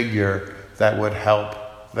healing figure that would help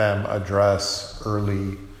them address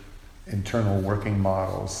early internal working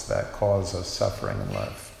models that cause us suffering in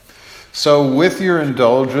life. So with your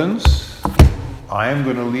indulgence, I am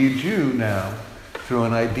going to lead you now through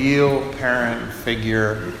an ideal parent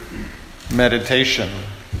figure meditation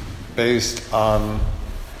based on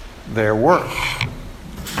their work.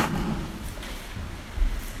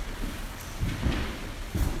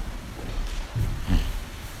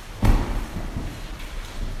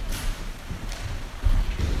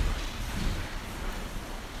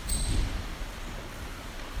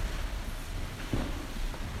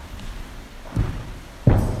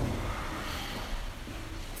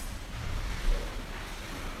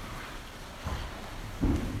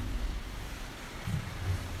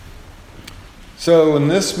 So in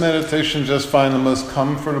this meditation, just find the most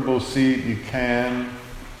comfortable seat you can,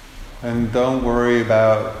 and don't worry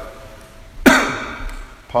about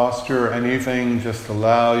posture or anything. Just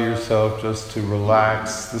allow yourself just to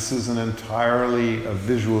relax. This is entirely a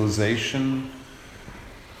visualization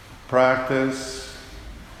practice.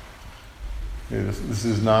 This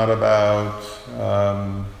is not about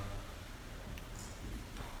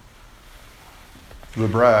the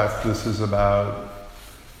breath. This is about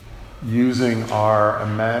using our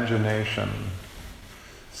imagination.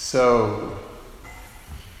 So,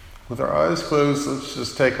 with our eyes closed, let's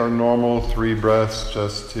just take our normal 3 breaths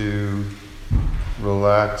just to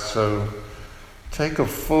relax. So, take a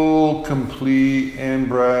full, complete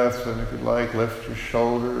in-breath, and if you'd like, lift your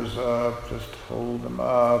shoulders up, just hold them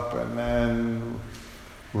up, and then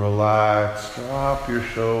relax, drop your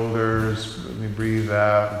shoulders, let me breathe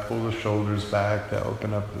out, and pull the shoulders back to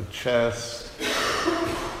open up the chest.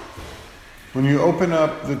 When you open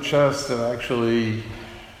up the chest, it actually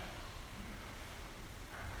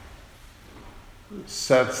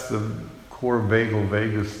sets the core vagal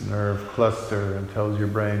vagus nerve cluster and tells your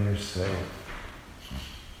brain you're safe.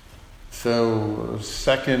 So,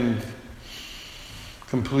 second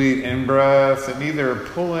complete in-breath, and either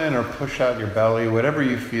pull in or push out your belly, whatever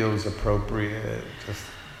you feel is appropriate. Just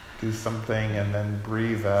do something and then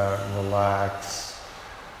breathe out and relax.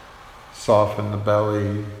 Soften the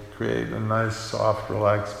belly. Create a nice, soft,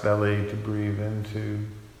 relaxed belly to breathe into.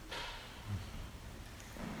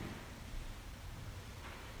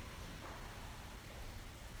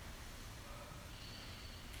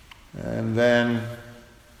 And then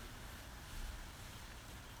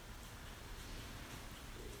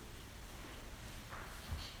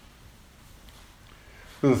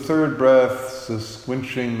For the third breath, so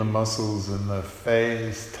squinching the muscles in the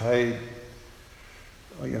face tight,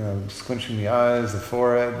 squinching the eyes, the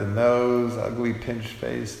forehead, the nose, ugly pinched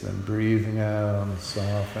face, then breathing out and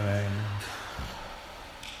softening.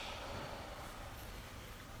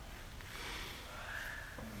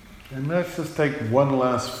 And let's just take one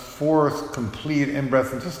last fourth complete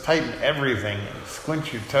in-breath and just tighten everything.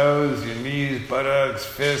 Squinch your toes, your knees, buttocks,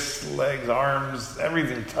 fists, legs, arms,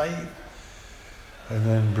 everything tight. And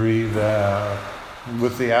then breathe out. And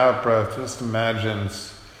with the out-breath, just imagine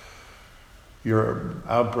your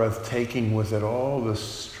out-breath taking with it all the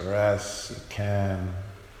stress it can,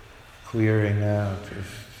 clearing out, just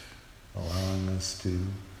allowing us to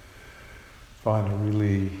find a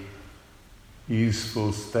really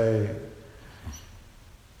easeful state.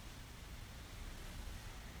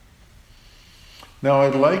 Now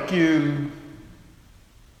I'd like you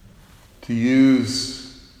to use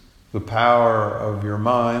the power of your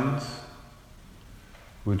mind,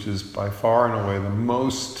 which is by far and away the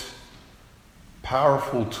most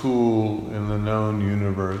powerful tool in the known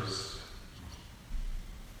universe,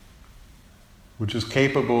 which is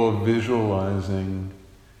capable of visualizing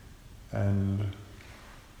and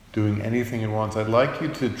doing anything it wants. I'd like you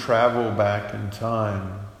to travel back in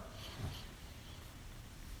time.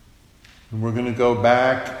 And we're going to go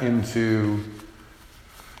back into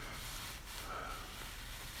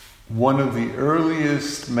one of the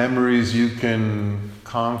earliest memories you can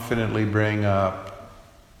confidently bring up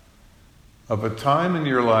of a time in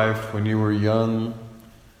your life when you were young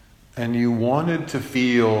and you wanted to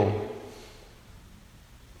feel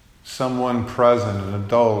someone present, an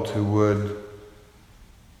adult who would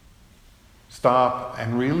stop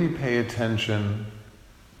and really pay attention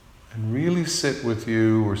and really sit with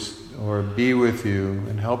you or be with you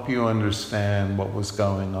and help you understand what was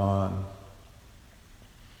going on.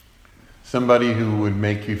 Somebody who would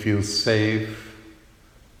make you feel safe,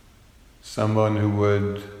 someone who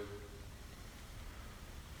would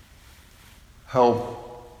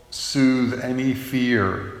help soothe any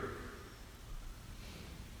fear.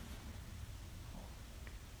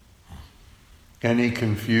 Any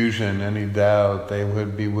confusion, any doubt. They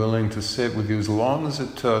would be willing to sit with you as long as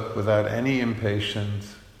it took without any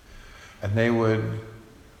impatience, and they would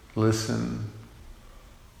listen.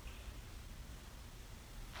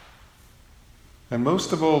 And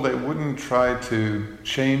most of all, they wouldn't try to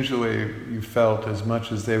change the way you felt as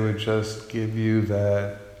much as they would just give you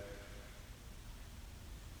that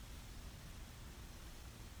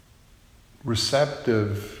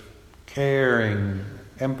receptive, caring,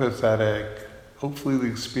 empathetic, hopefully the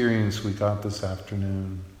experience we got this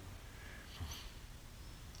afternoon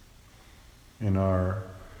in our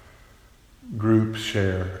group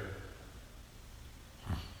share.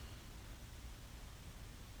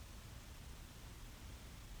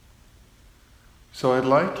 So I'd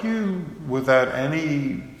like you, without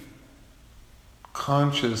any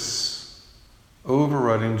conscious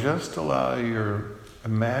overriding, just allow your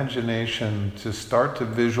imagination to start to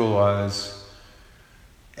visualize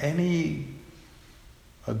any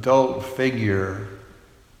adult figure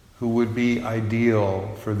who would be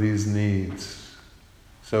ideal for these needs.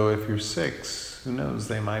 So if you're 6, who knows,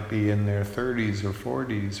 they might be in their 30s or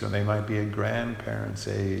 40s, or they might be a grandparent's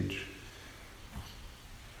age.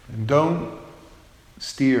 And don't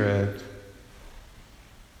steer it.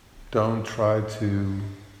 Don't try to.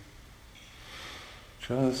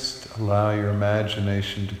 Just allow your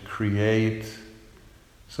imagination to create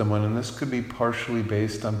someone, and this could be partially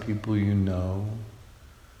based on people you know,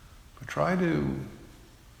 but try to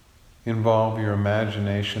involve your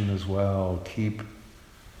imagination as well.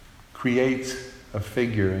 Create a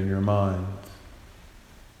figure in your mind.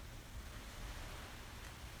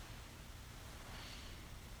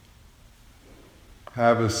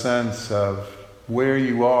 Have a sense of where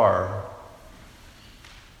you are.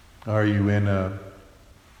 Are you in a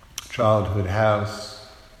childhood house?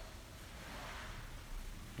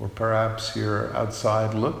 Or perhaps you're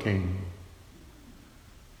outside looking.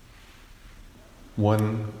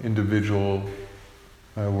 One individual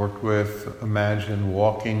I worked with imagined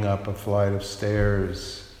walking up a flight of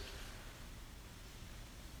stairs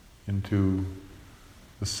into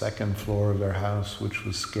the second floor of their house, which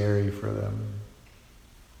was scary for them.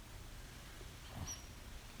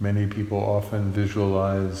 Many people often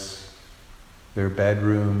visualize their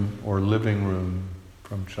bedroom or living room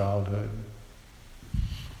from childhood.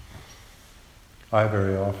 I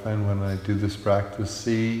very often, when I do this practice,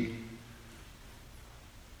 see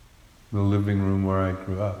the living room where I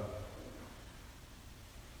grew up.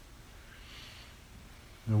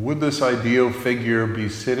 And would this ideal figure be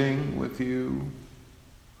sitting with you?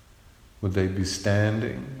 Would they be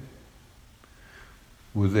standing?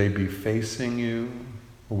 Would they be facing you?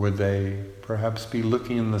 Or would they perhaps be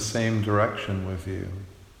looking in the same direction with you?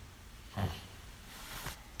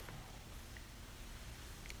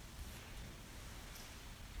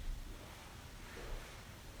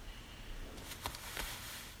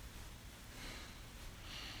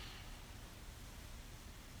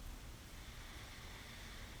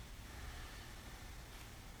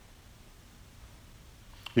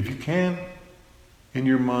 If you can't, in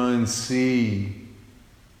your mind, see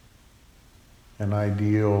an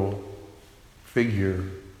ideal figure,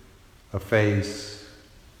 a face,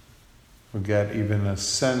 or get even a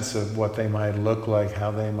sense of what they might look like, how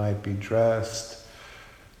they might be dressed,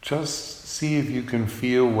 just see if you can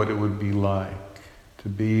feel what it would be like to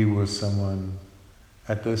be with someone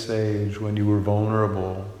at this age when you were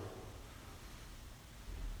vulnerable,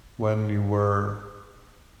 when you were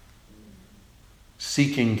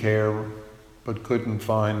seeking care but couldn't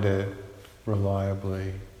find it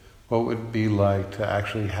reliably. What would it be like to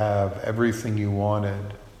actually have everything you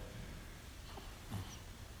wanted?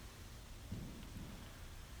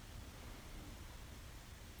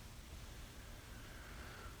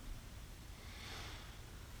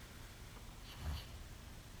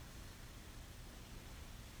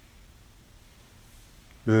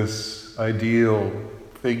 This ideal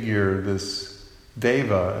figure, this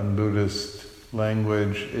deva in Buddhist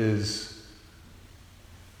language, is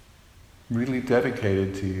really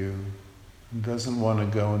dedicated to you and doesn't want to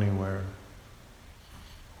go anywhere.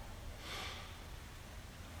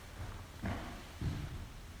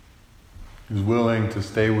 Is willing to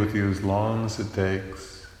stay with you as long as it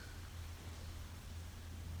takes.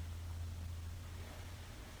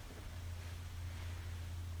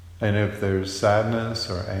 And if there's sadness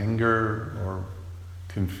or anger or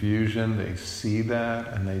confusion, they see that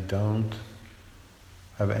and they don't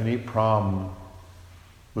have any problem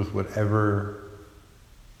with whatever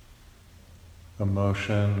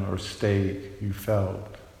emotion or state you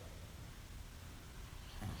felt.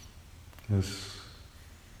 This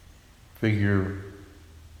figure,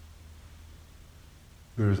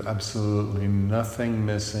 there's absolutely nothing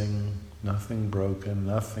missing, nothing broken,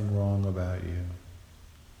 nothing wrong about you.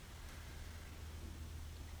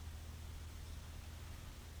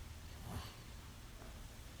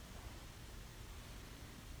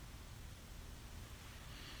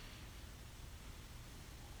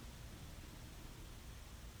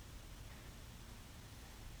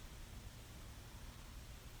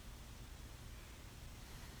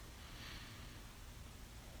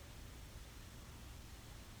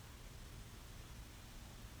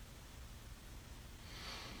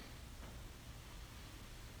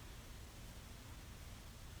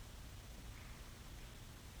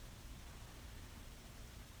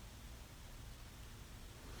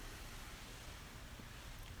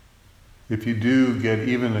 If you do get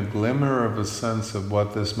even a glimmer of a sense of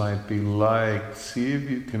what this might be like, see if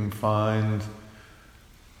you can find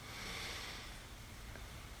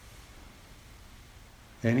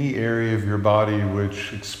any area of your body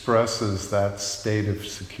which expresses that state of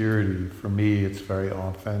security. For me, it's very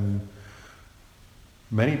often,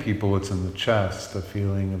 many people, it's in the chest, the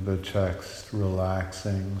feeling of the chest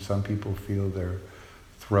relaxing. Some people feel their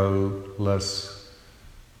throat less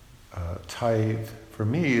tight. For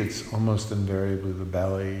me, it's almost invariably the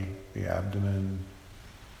belly, the abdomen.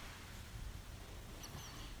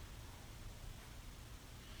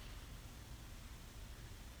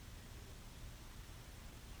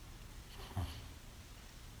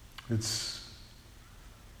 It's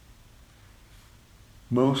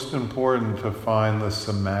most important to find the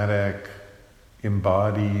somatic,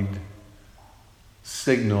 embodied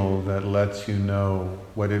signal that lets you know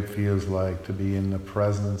what it feels like to be in the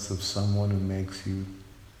presence of someone who makes you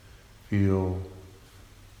feel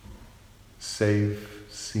safe,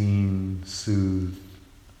 seen, soothed,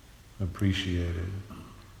 appreciated.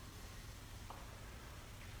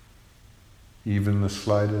 Even the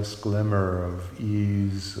slightest glimmer of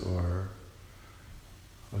ease or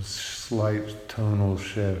a slight tonal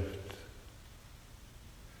shift.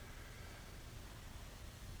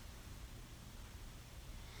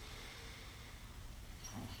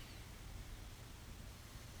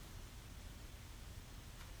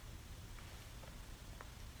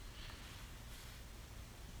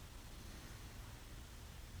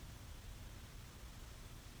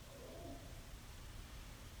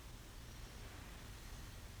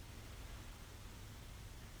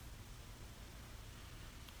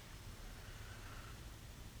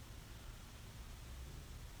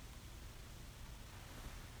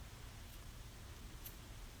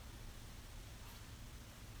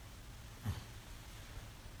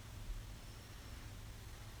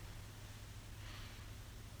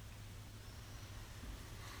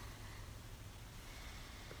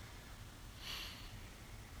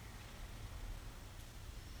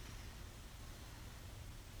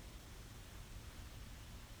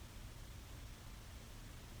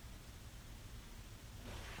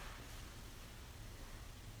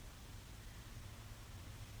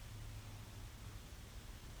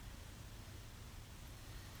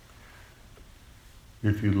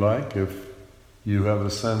 if you like, if you have a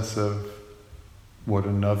sense of what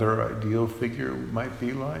another ideal figure might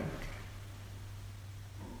be like.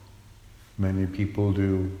 Many people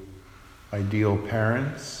do ideal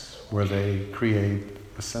parents, where they create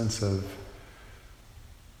a sense of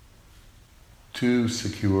two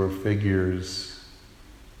secure figures.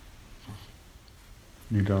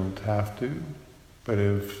 You don't have to, but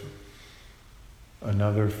if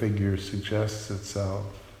another figure suggests itself,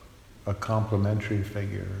 a complementary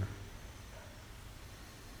figure,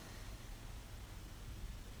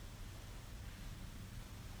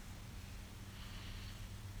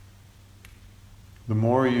 the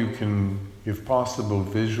more you can, if possible,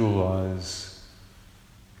 visualize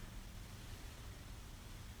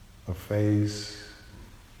a face,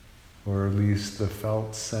 or at least the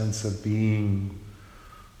felt sense of being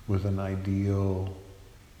with an ideal,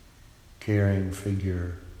 caring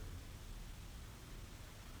figure.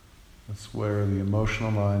 That's where the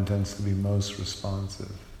emotional mind tends to be most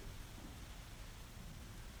responsive.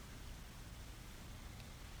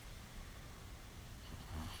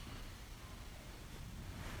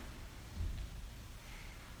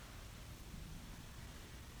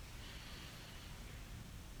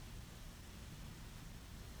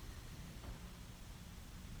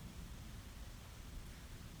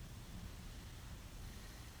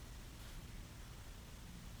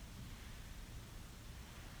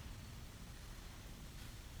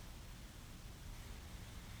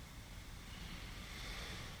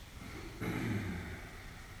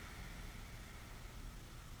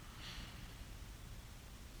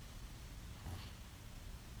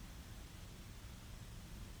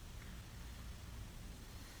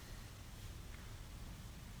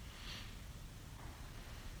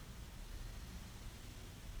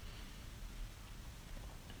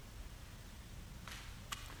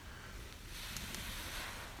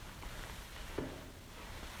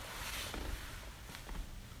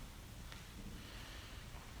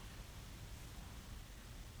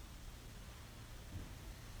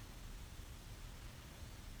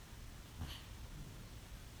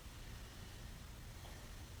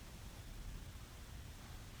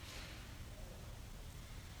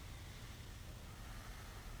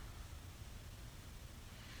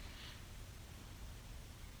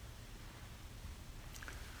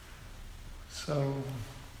 So,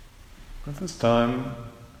 at this time,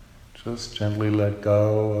 just gently let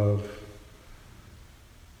go of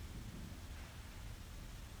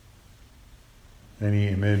any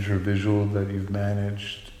image or visual that you've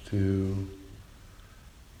managed to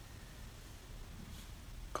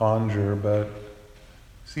conjure, but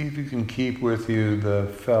see if you can keep with you the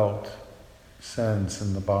felt sense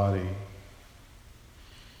in the body.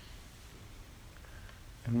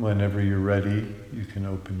 And whenever you're ready, you can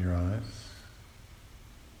open your eyes.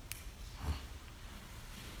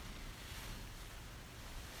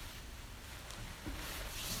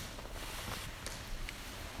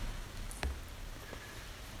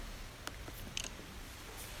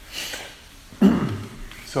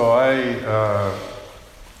 So I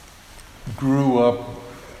grew up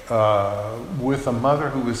with a mother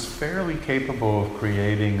who was fairly capable of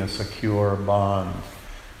creating a secure bond.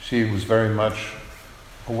 She was very much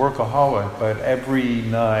a workaholic, but every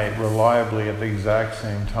night, reliably at the exact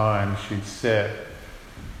same time, she'd sit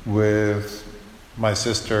with my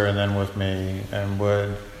sister and then with me and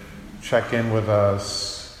would check in with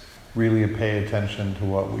us, really pay attention to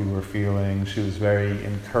what we were feeling. She was very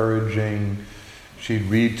encouraging. She'd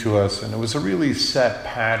read to us, and it was a really set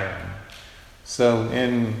pattern. So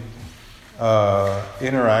in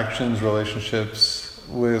interactions, relationships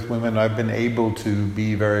with women, I've been able to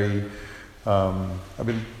be very,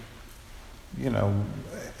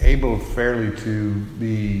 able fairly to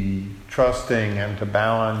be trusting and to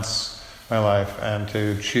balance my life and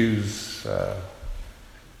to choose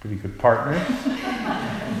pretty good partners.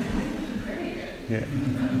 Very good. Yeah.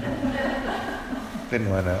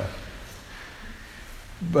 Didn't want to.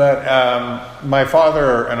 But my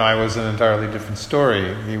father and I was an entirely different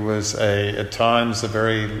story. He was at times a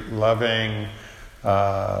very loving,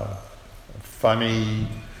 funny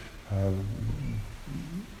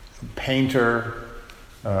painter,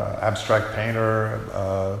 abstract painter,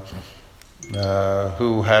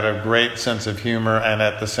 who had a great sense of humor and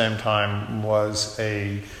at the same time was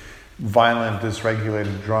a violent,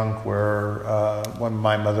 dysregulated drunk where when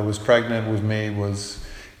my mother was pregnant with me was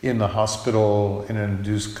in the hospital in an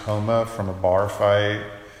induced coma from a bar fight,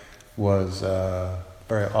 was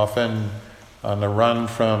very often on the run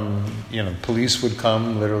from, police would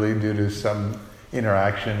come literally due to some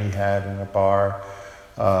interaction he had in a bar.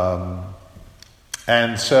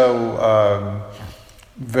 And so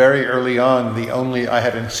very early on, I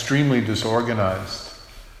had an extremely disorganized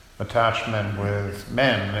attachment with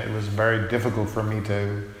men. It was very difficult for me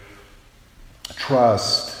to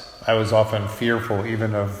trust. I was often fearful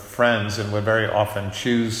even of friends, and would very often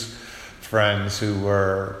choose friends who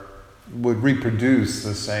would reproduce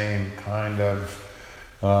the same kind of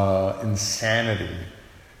insanity,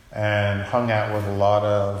 and hung out with a lot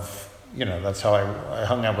of, that's how I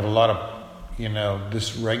hung out with a lot of,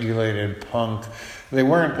 dysregulated punk. They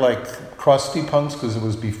weren't like crusty punks, because it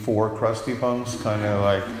was before crusty punks, kind of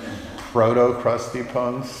like proto-crusty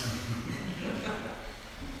punks.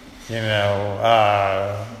 And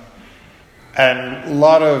a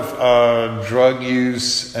lot of drug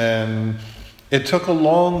use, and it took a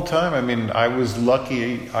long time. I mean, I was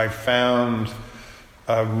lucky. I found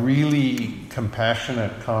a really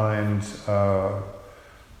compassionate, kind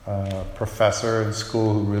professor in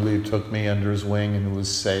school who really took me under his wing and who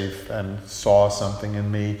was safe and saw something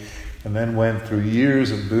in me, and then went through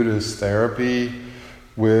years of Buddhist therapy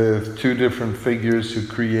with two different figures who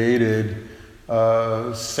created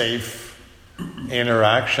safe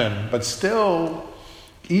interaction. But still,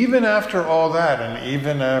 even after all that, and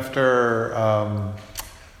even after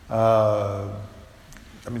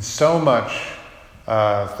so much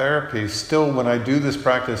therapy, still when I do this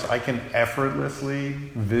practice, I can effortlessly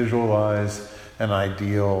visualize an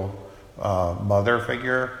ideal mother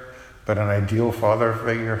figure, but an ideal father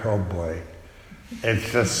figure, oh boy,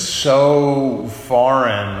 it's just so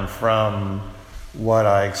foreign from what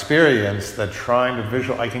I experienced that trying to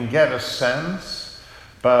visualize, I can get a sense,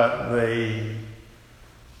 but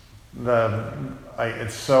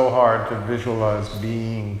it's so hard to visualize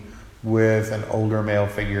being with an older male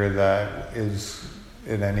figure that is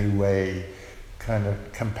in any way kind of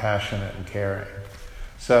compassionate and caring.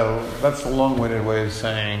 So that's a long-winded way of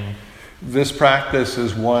saying this practice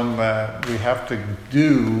is one that we have to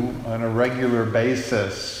do on a regular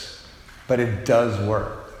basis, but it does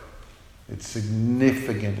work. It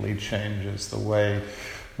significantly changes the way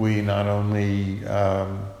we not only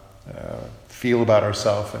feel about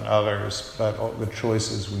ourselves and others, but all the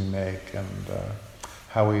choices we make and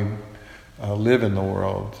how we live in the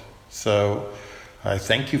world. So I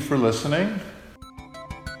thank you for listening.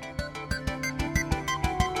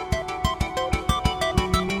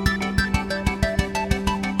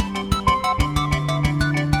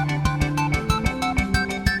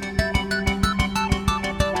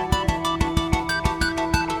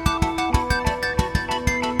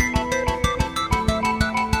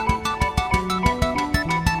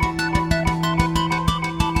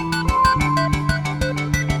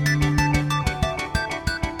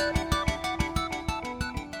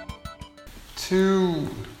 Two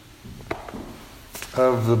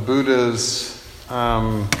of the Buddha's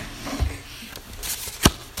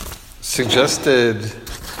suggested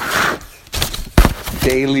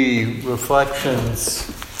daily reflections,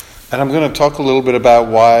 and I'm going to talk a little bit about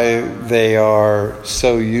why they are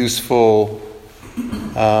so useful,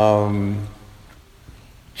 and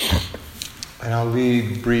I'll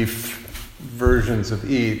read brief versions of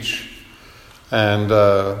each, and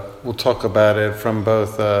we'll talk about it from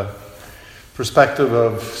both perspective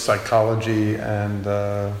of psychology and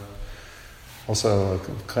also a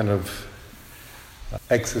kind of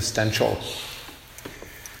existential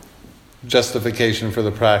justification for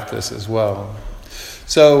the practice as well.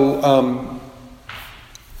 So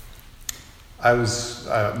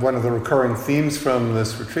one of the recurring themes from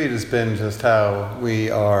this retreat has been just how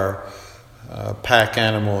we are pack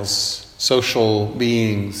animals, social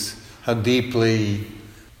beings, how deeply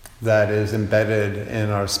that is embedded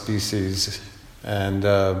in our species. And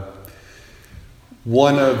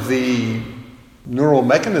one of the neural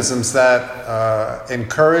mechanisms that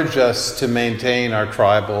encourage us to maintain our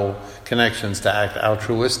tribal connections, to act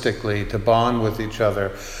altruistically, to bond with each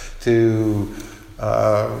other, to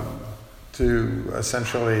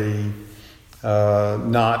essentially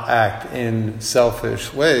not act in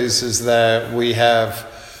selfish ways, is that we have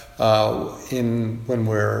when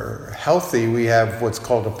we're healthy, we have what's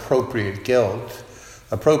called appropriate guilt.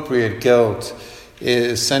 Appropriate guilt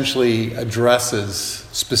essentially addresses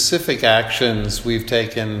specific actions we've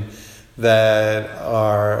taken that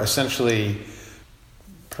are essentially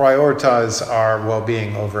prioritize our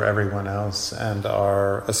well-being over everyone else, and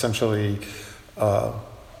are essentially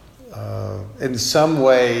in some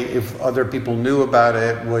way, if other people knew about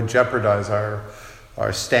it, would jeopardize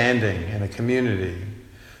our standing in a community.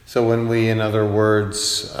 So when we, in other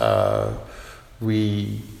words,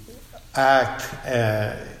 we act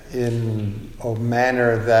in a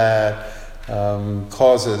manner that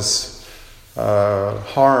causes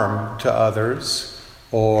harm to others,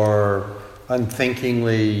 or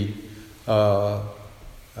unthinkingly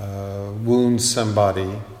wounds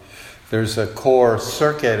somebody, there's a core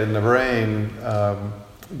circuit in the brain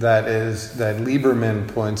that Lieberman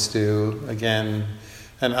points to again,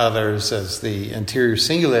 and others, as the anterior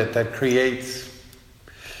cingulate that creates,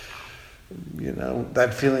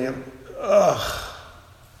 that feeling of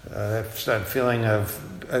that feeling of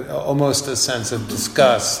almost a sense of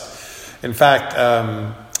disgust. In fact,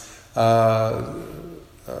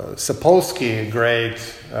 Sapolsky, a great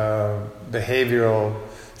behavioral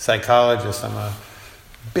psychologist, I'm a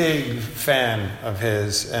big fan of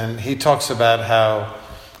his, and he talks about how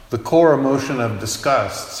the core emotion of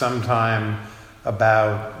disgust, sometime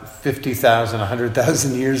about 50,000,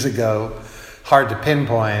 100,000 years ago, hard to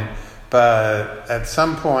pinpoint, but at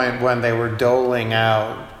some point when they were doling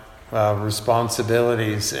out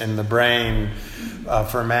responsibilities in the brain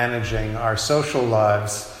for managing our social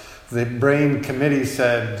lives, the brain committee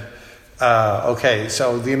said, okay,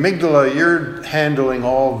 so the amygdala, you're handling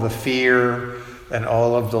all the fear and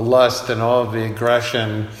all of the lust and all of the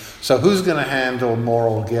aggression, so who's going to handle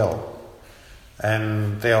moral guilt?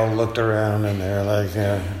 And they all looked around and they're like,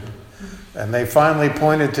 and they finally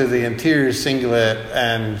pointed to the anterior cingulate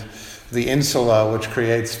and the insula, which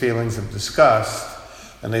creates feelings of disgust,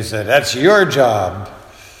 and they said, that's your job.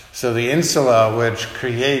 So the insula, which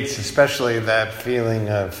creates especially that feeling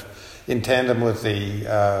of, in tandem with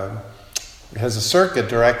has a circuit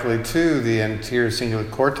directly to the anterior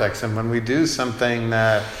cingulate cortex, and when we do something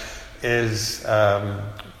that is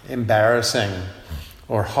embarrassing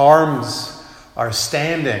or harms our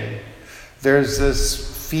standing, there's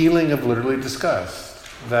this feeling of literally disgust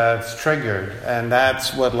that's triggered, and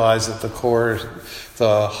that's what lies at the core,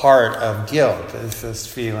 the heart of guilt, is this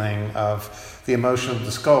feeling of the emotion of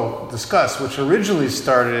disgust, which originally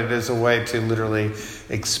started as a way to literally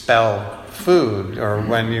expel food, or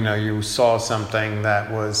when you saw something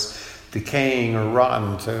that was decaying or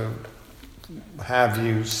rotten, to have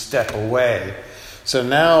you step away. So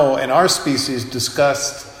now in our species,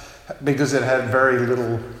 disgust, because it had very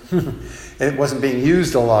little, it wasn't being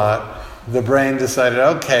used a lot, the brain decided,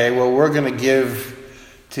 okay, well, we're going to give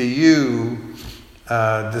to you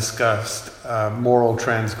disgust, moral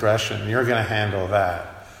transgression. You're going to handle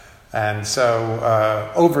that. And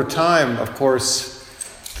so over time, of course,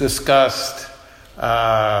 disgust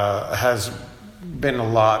has been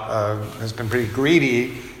pretty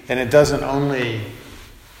greedy, and it doesn't only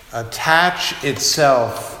attach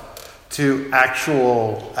itself to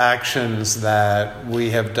actual actions that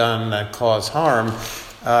we have done that cause harm.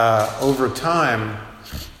 Over time,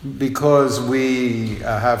 because we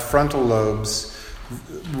have frontal lobes,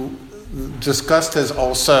 disgust has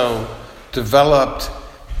also developed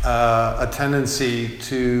a tendency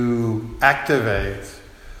to activate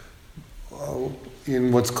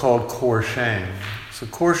in what's called core shame. So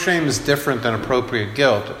core shame is different than appropriate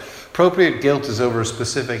guilt. Appropriate guilt is over a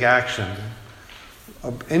specific action.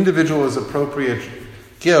 An individual is appropriate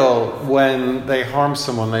guilt when they harm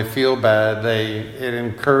someone, they feel bad, it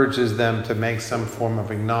encourages them to make some form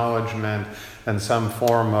of acknowledgement and some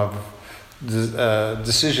form of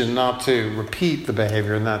decision not to repeat the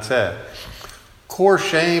behavior, and that's it. Core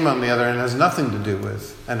shame, on the other hand, has nothing to do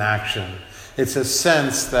with an action. It's a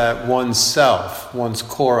sense that one's self, one's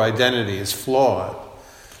core identity is flawed,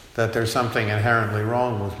 that there's something inherently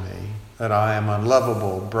wrong with me, that I am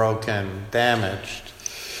unlovable, broken, damaged.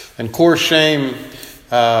 And core shame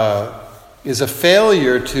is a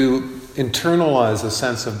failure to internalize a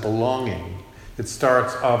sense of belonging. It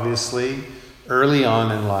starts, obviously, early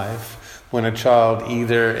on in life, when a child,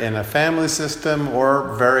 either in a family system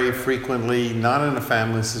or very frequently not in a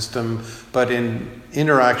family system, but in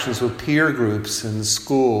interactions with peer groups in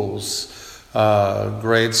schools,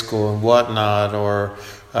 grade school and whatnot, or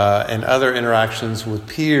in other interactions with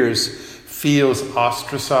peers, feels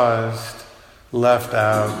ostracized, left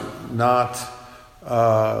out, not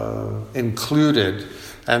included.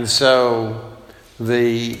 And so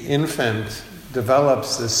the infant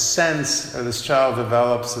develops this sense, or this child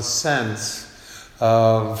develops a sense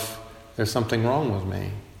of, there's something wrong with me.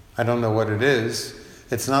 I don't know what it is.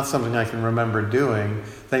 It's not something I can remember doing.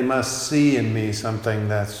 They must see in me something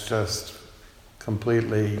that's just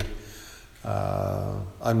completely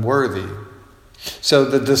unworthy. So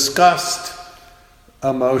the disgust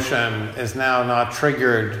emotion is now not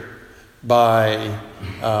triggered by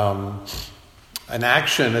an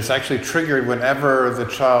action. It's actually triggered whenever the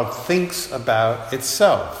child thinks about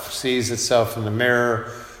itself, sees itself in the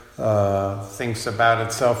mirror, thinks about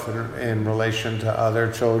itself in relation to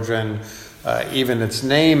other children. Even its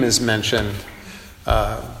name is mentioned.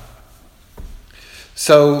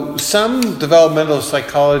 So some developmental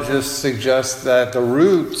psychologists suggest that the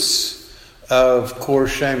roots of core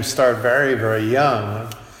shame start very, very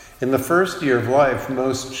young. In the first year of life,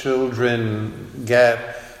 most children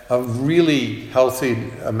get a really healthy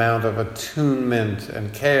amount of attunement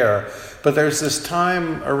and care. But there's this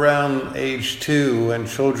time around age 2 when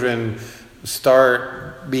children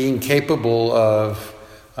start being capable of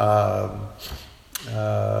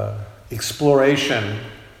exploration,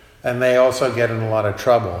 and they also get in a lot of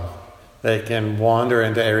trouble. They can wander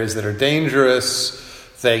into areas that are dangerous.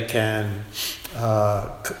 They can.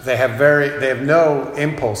 They have no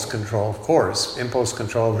impulse control. Of course, impulse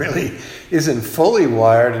control really isn't fully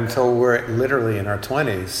wired until we're literally in our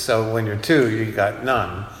 20s. So when you're 2, you got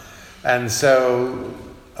none. And so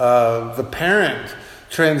the parent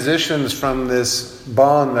transitions from this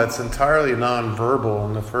bond that's entirely nonverbal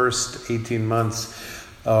in the first 18 months,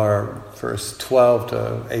 or first 12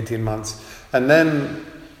 to 18 months, and then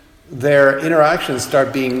their interactions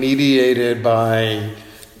start being mediated by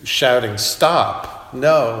shouting, "Stop!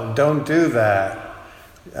 No, don't do that.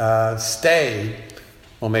 Stay."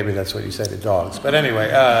 Well, maybe that's what you say to dogs. But anyway,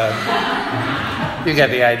 you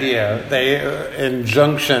get the idea.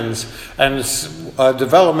 Injunctions. And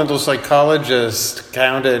developmental psychologists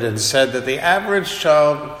counted and said that the average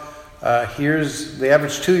child the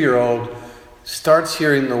average 2-year-old starts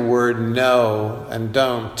hearing the word no and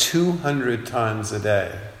don't 200 times a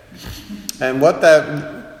day. And what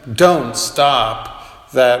that don't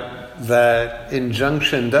stop, that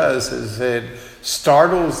injunction does is it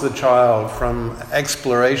startles the child from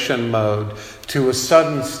exploration mode to a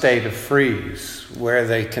sudden state of freeze where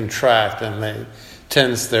they contract and they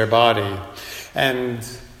tense their body. And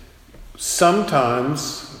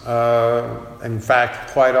sometimes, in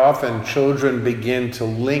fact, quite often, children begin to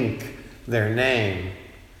link their name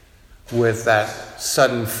with that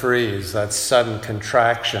sudden freeze, that sudden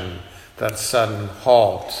contraction, that sudden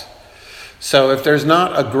halt. So if there's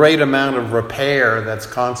not a great amount of repair that's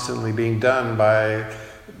constantly being done by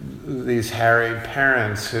these harried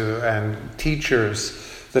parents and teachers,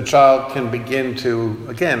 the child can begin to,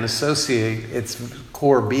 again, associate its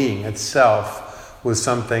core being, itself, with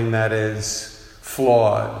something that is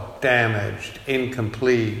flawed, damaged,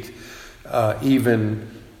 incomplete, even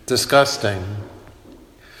disgusting.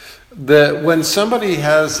 When somebody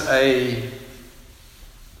has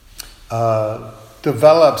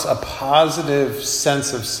develops a positive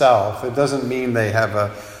sense of self, it doesn't mean they have a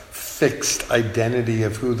fixed identity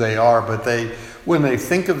of who they are, but when they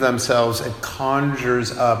think of themselves, it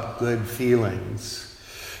conjures up good feelings.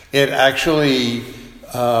 It actually,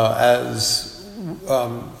 as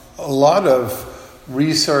a lot of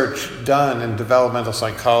research done in developmental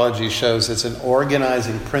psychology shows, it's an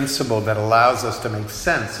organizing principle that allows us to make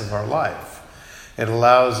sense of our life. It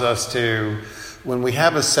allows us to, when we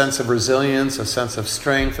have a sense of resilience, a sense of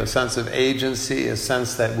strength, a sense of agency, a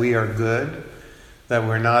sense that we are good, that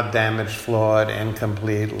we're not damaged, flawed,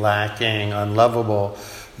 incomplete, lacking, unlovable,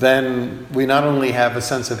 then we not only have a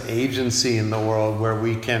sense of agency in the world where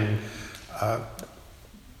we can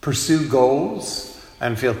pursue goals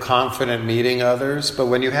and feel confident meeting others, but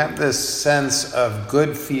when you have this sense of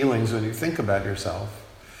good feelings when you think about yourself,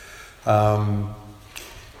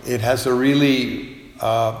 it has a really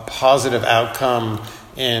positive outcome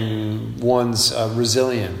in one's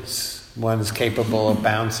resilience. One's capable of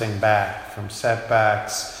bouncing back from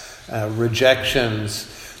setbacks, rejections.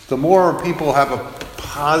 The more people have a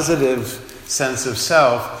positive sense of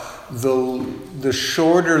self, the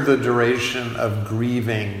shorter the duration of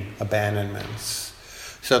grieving abandonments.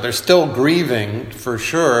 So they're still grieving for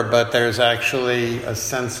sure, but there's actually a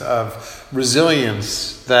sense of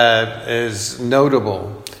resilience that is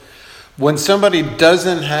notable. When somebody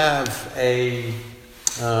doesn't have a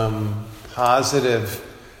positive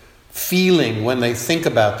feeling when they think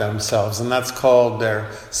about themselves, and that's called their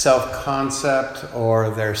self-concept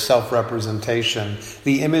or their self-representation,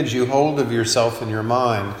 the image you hold of yourself in your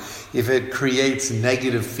mind, if it creates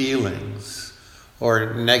negative feelings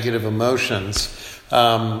or negative emotions,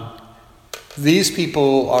 these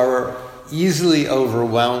people are easily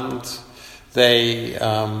overwhelmed. They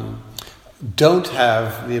don't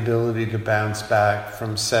have the ability to bounce back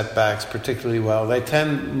from setbacks particularly well. They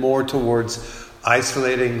tend more towards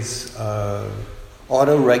isolating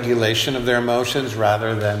auto-regulation of their emotions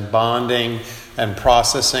rather than bonding and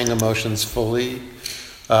processing emotions fully.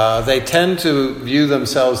 They tend to view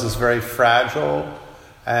themselves as very fragile,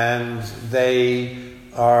 and they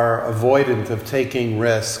are avoidant of taking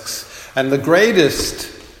risks. And the greatest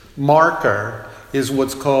marker is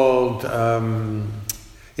what's called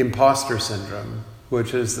imposter syndrome,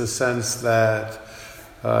 which is the sense that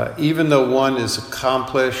Even though one is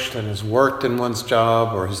accomplished and has worked in one's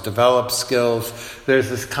job or has developed skills, there's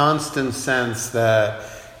this constant sense that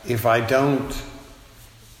if I'm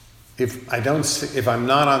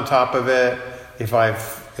not on top of it, if I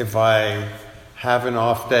have an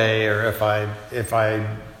off day, or if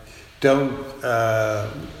I don't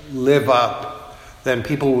live up, then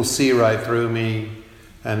people will see right through me,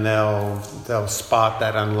 and they'll spot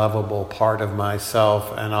that unlovable part of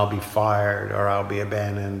myself, and I'll be fired, or I'll be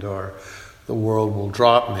abandoned, or the world will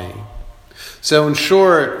drop me. So in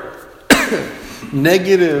short,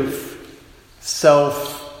 negative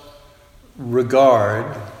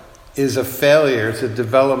self-regard is a failure, it's a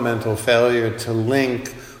developmental failure to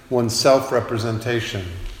link one's self-representation,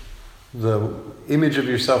 the image of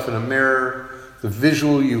yourself in a mirror, the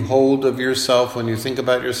visual you hold of yourself when you think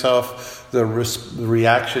about yourself, the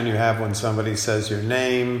reaction you have when somebody says your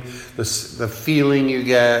name, the feeling you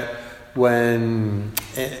get when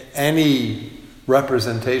any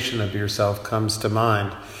representation of yourself comes to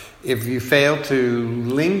mind. If you fail to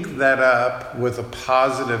link that up with a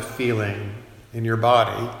positive feeling in your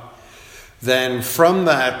body, then from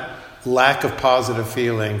that lack of positive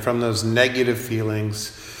feeling, from those negative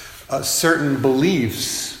feelings, certain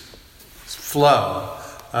beliefs flow.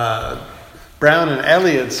 Brown and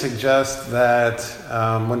Elliott suggest that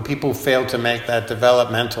when people fail to make that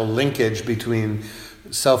developmental linkage between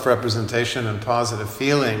self-representation and positive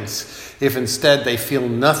feelings, if instead they feel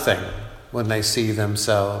nothing when they see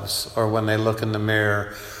themselves or when they look in the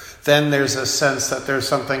mirror, then there's a sense that there's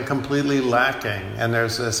something completely lacking, and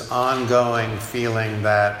there's this ongoing feeling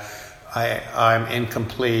that I'm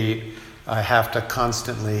incomplete, I have to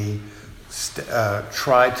constantly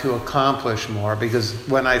try to accomplish more, because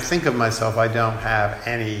when I think of myself, I don't have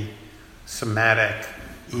any somatic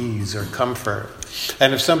ease or comfort.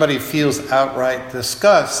 And if somebody feels outright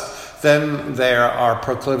disgust, then there are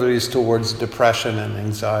proclivities towards depression and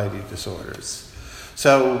anxiety disorders.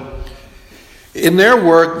 So in their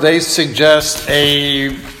work, they suggest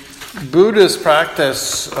a Buddhist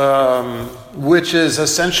practice which is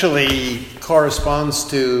essentially corresponds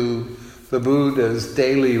to the Buddha's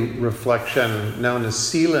daily reflection, known as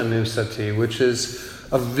Sila Nusati, which is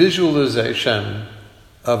a visualization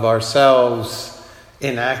of ourselves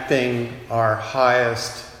enacting our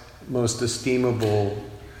highest, most estimable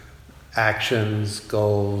actions,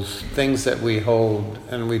 goals, things that we hold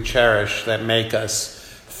and we cherish that make us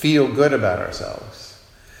feel good about ourselves.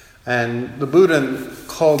 And the Buddha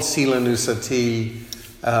called Sila Nusati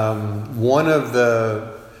one of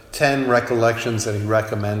the 10 recollections that he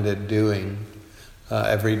recommended doing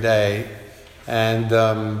every day.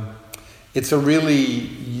 And it's a really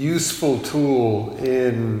useful tool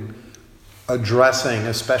in addressing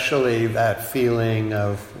especially that feeling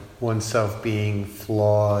of oneself being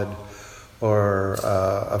flawed or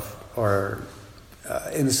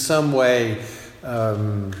in some way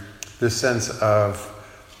the sense of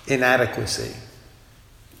inadequacy.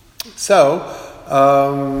 So,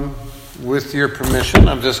 with your permission,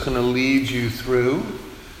 I'm just going to lead you through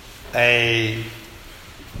a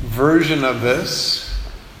version of this.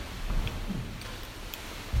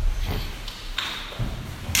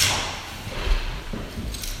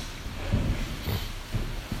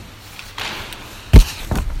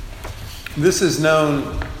 This is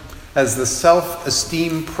known as the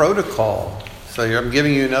self-esteem protocol. So I'm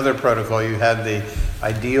giving you another protocol. You had the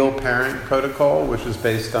ideal parent protocol, which is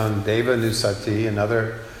based on Deva Nusati,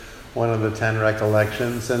 another one of the 10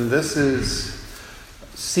 recollections. And this is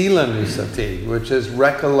Sila Nusati, which is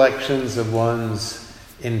recollections of one's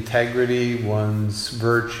integrity, one's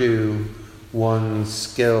virtue, one's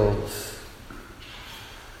skills.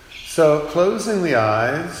 So closing the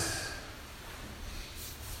eyes,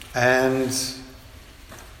 and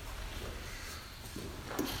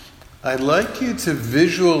I'd like you to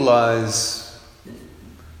visualize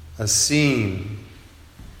a scene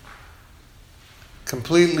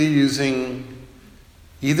completely using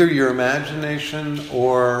either your imagination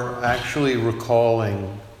or actually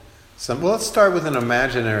recalling some. Well, let's start with an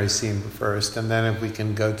imaginary scene first, and then if we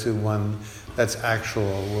can go to one that's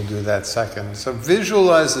actual, we'll do that second. So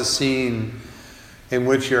visualize a scene in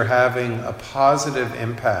which you're having a positive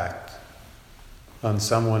impact on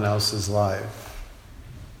someone else's life.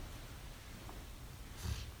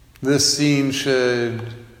 This scene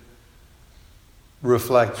should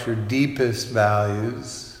reflect your deepest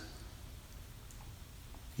values,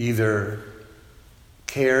 either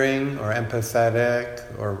caring or empathetic,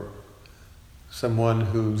 or someone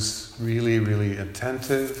who's really, really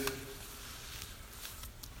attentive,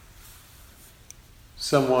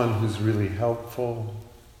 someone who's really helpful.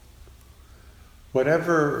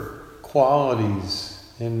 Whatever qualities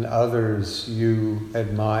in others you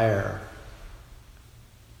admire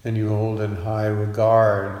and you hold in high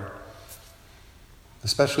regard,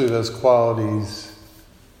 especially those qualities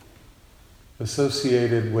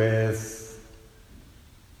associated with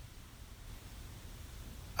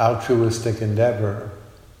altruistic endeavor.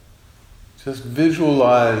 Just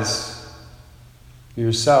visualize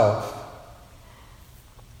yourself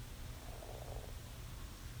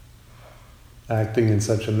acting in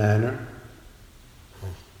such a manner.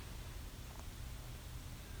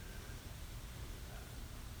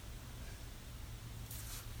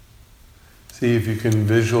 See if you can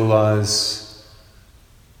visualize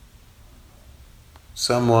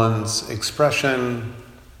someone's expression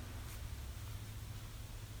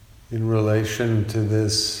in relation to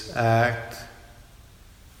this act.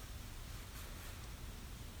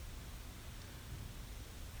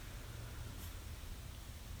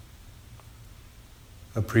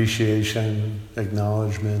 Appreciation,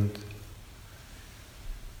 acknowledgement.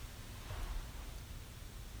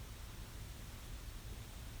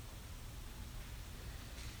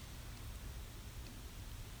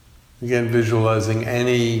 Again, visualizing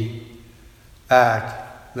any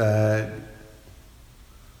act that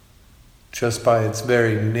just by its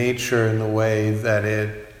very nature and the way that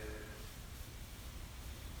it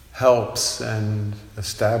helps and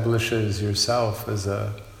establishes yourself as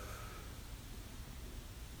a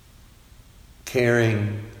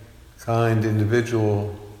caring, kind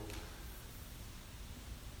individual.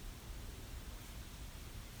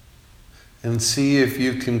 And see if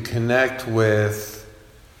you can connect with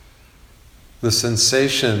the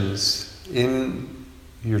sensations in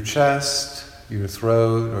your chest, your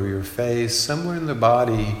throat, or your face, somewhere in the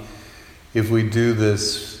body. If we do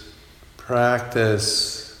this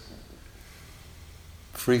practice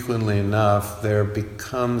frequently enough, there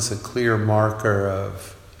becomes a clear marker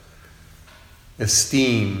of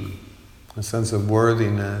esteem, a sense of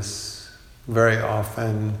worthiness, very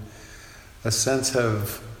often a sense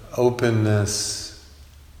of openness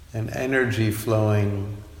and energy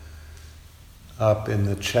flowing up in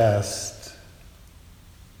the chest.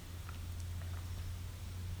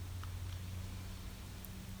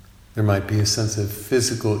 There might be a sense of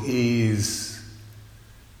physical ease,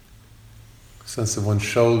 a sense of one's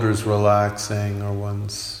shoulders relaxing or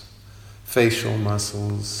one's facial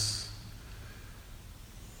muscles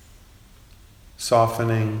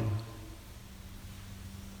softening,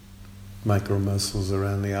 micro muscles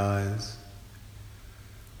around the eyes.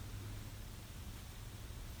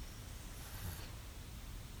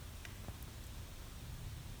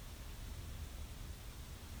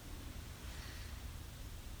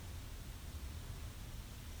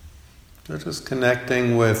 So just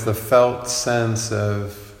connecting with the felt sense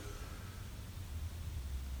of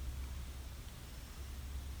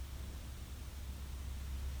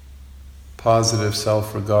positive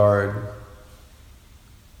self-regard,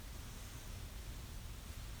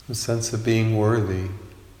 a sense of being worthy.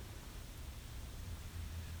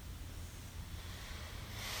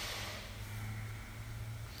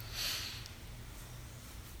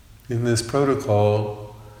 In this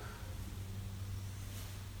protocol,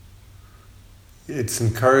 it's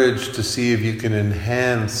encouraged to see if you can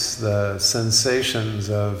enhance the sensations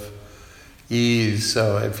of ease.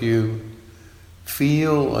 So if you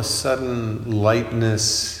feel a sudden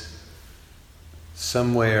lightness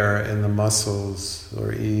somewhere in the muscles,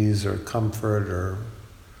 or ease or comfort or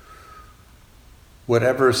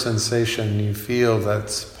whatever sensation you feel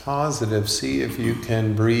that's positive, see if you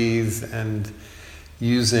can breathe and,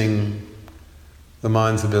 using the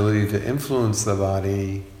mind's ability to influence the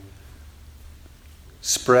body,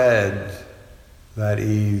 spread that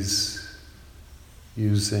ease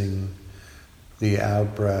using the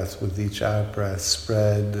out-breath. With each out-breath,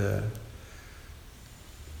 spread the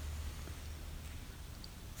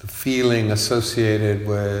feeling associated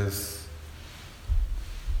with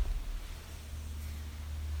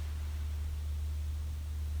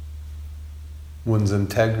one's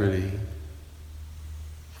integrity.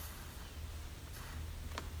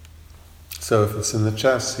 So if it's in the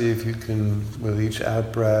chest, see if you can, with each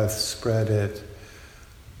out-breath, spread it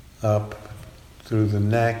up through the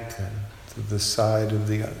neck, to the side of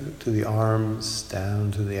to the arms,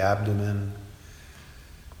 down to the abdomen.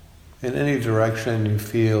 In any direction you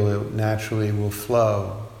feel it naturally will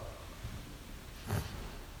flow.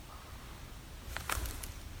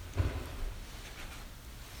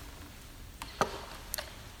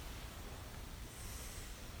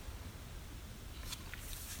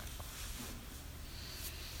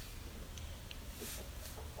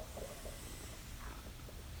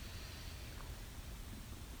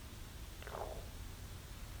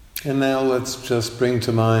 And now let's just bring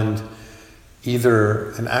to mind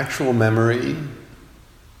either an actual memory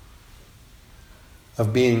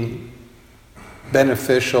of being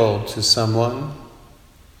beneficial to someone,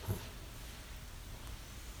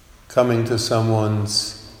 coming to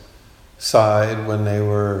someone's side when they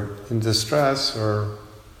were in distress, or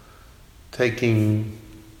taking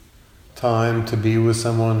time to be with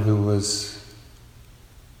someone who was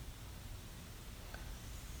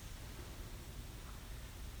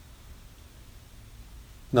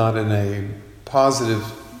not in a positive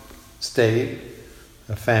state,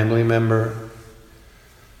 a family member,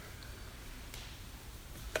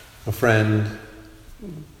 a friend,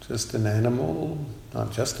 just an animal,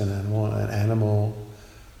 not just an animal,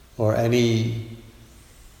 or any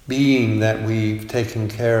being that we've taken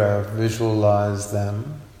care of, visualize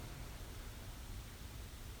them,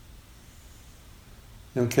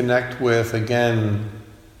 and connect with, again,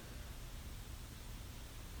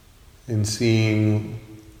 in seeing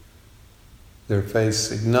their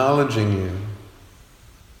face, acknowledging you.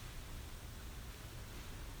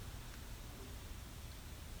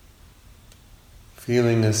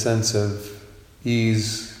 Feeling a sense of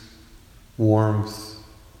ease, warmth,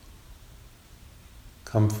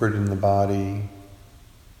 comfort in the body.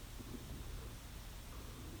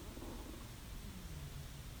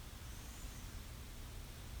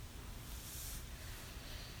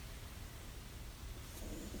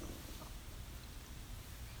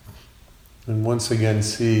 And once again,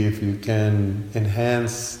 see if you can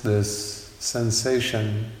enhance this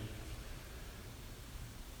sensation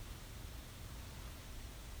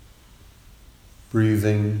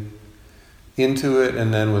breathing into it,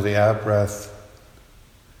 and then with the out-breath,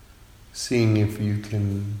 seeing if you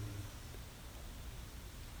can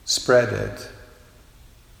spread it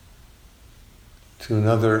to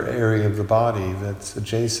another area of the body that's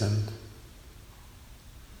adjacent.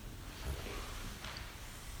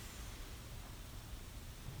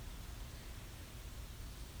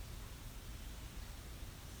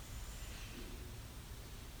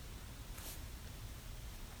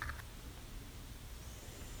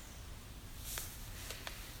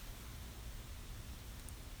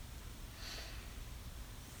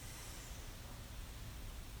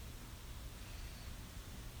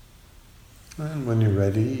 And when you're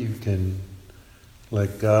ready, you can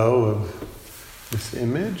let go of this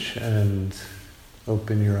image and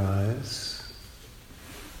open your eyes.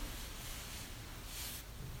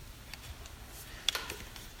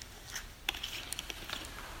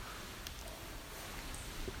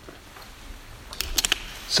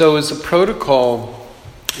 So as a protocol,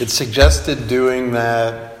 it's suggested doing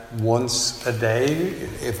that once a day,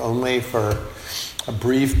 if only for a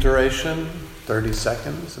brief duration, 30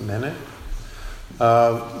 seconds, a minute.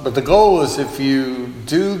 But the goal is, if you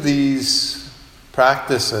do these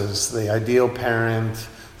practices, the ideal parent,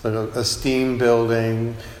 the esteem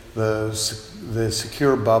building, the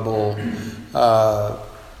secure bubble,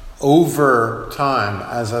 over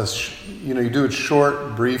time, you do it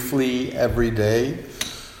short, briefly every day,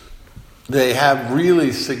 they have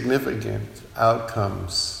really significant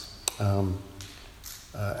outcomes.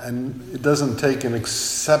 And it doesn't take an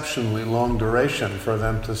exceptionally long duration for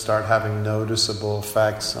them to start having noticeable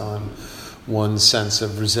effects on one's sense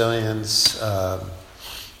of resilience, a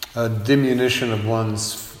diminution of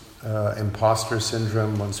one's imposter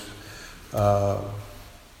syndrome, one's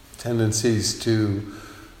tendencies to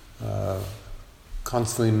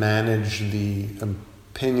constantly manage the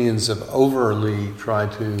opinions of overly try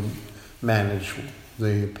to manage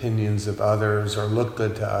the opinions of others or look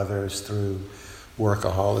good to others through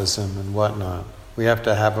workaholism and whatnot. We have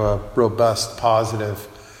to have a robust, positive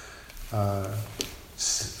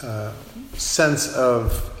sense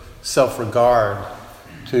of self-regard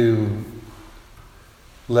to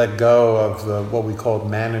let go of what we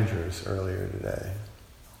called managers earlier today.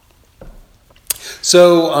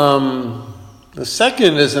 So the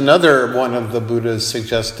second is another one of the Buddha's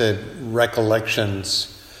suggested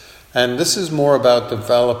recollections. And this is more about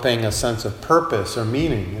developing a sense of purpose or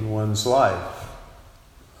meaning in one's life.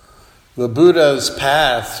 The Buddha's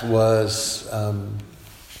path was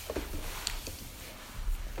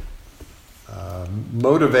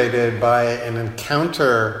motivated by an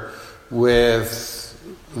encounter with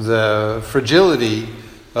the fragility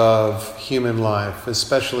of human life,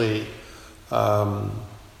 especially the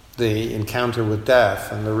encounter with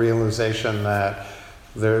death and the realization that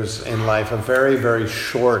there's in life a very, very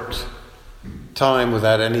short time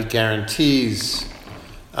without any guarantees.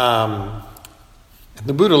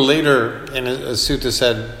 The Buddha later in a sutta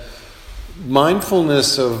said,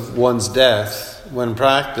 mindfulness of one's death, when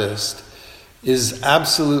practiced, is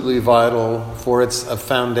absolutely vital, for it's a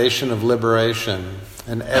foundation of liberation,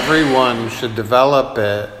 and everyone should develop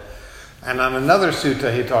it. And on another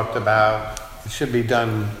sutta he talked about, it should be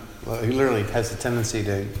done, well, he literally has a tendency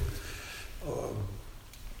to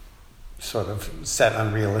sort of set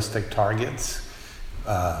unrealistic targets.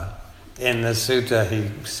 In the sutta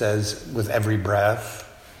he says, with every breath.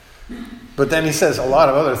 But then he says a lot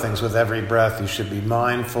of other things. With every breath you should be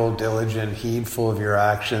mindful, diligent, heedful of your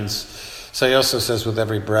actions. So he also says with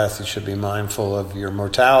every breath you should be mindful of your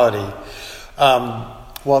mortality.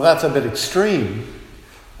 Well, that's a bit extreme.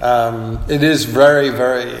 It is very,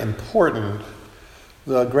 very important.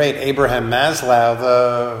 The great Abraham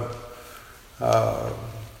Maslow, the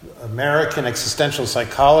American existential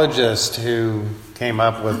psychologist who came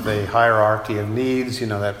up with the hierarchy of needs,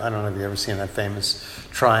 that, I don't know if you've ever seen that famous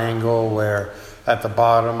triangle where at the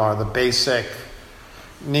bottom are the basic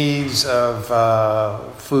needs of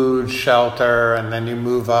food, shelter, and then you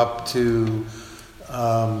move up to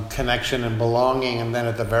connection and belonging, and then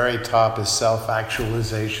at the very top is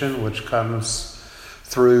self-actualization, which comes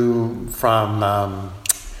through from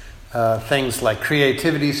things like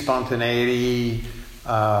creativity, spontaneity,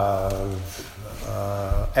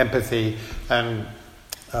 empathy. And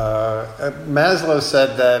Maslow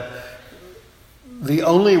said that the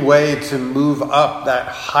only way to move up that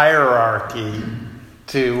hierarchy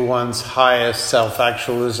to one's highest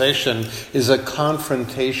self-actualization is a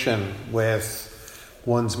confrontation with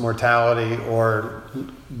one's mortality or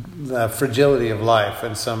the fragility of life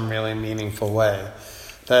in some really meaningful way.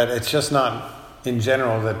 That it's just not, in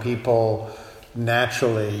general, that people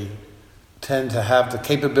naturally tend to have the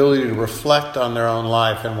capability to reflect on their own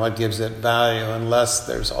life and what gives it value, unless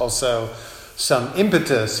there's also some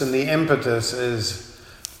impetus, and the impetus is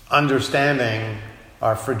understanding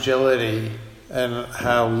our fragility and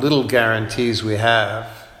how little guarantees we have.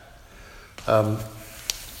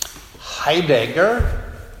 Heidegger,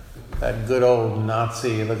 that good old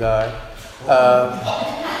Nazi of a guy,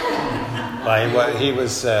 he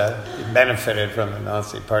benefited from the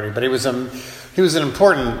Nazi Party, but he was an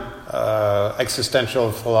important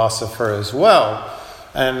existential philosopher as well,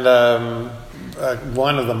 and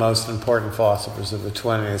one of the most important philosophers of the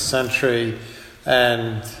 20th century.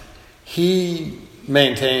 And he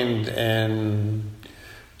maintained in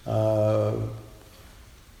was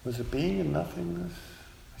it Being and Nothingness?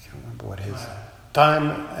 I can't remember what his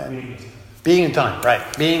time and Being and Time, right?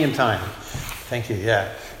 Being and Time. Thank you.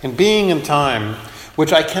 Yeah, in Being and Time,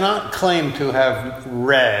 which I cannot claim to have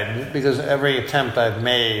read because every attempt I've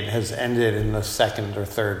made has ended in the second or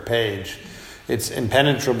third page. It's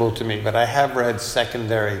impenetrable to me, but I have read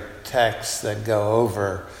secondary texts that go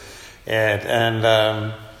over it.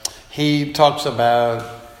 And he talks about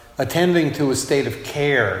attending to a state of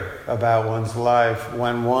care about one's life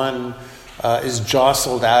when one is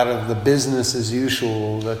jostled out of the business as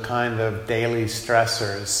usual, the kind of daily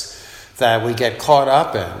stressors that we get caught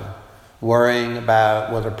up in. Worrying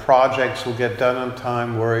about whether projects will get done on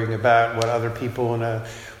time, worrying about what other people in a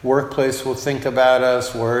workplace will think about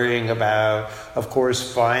us, worrying about, of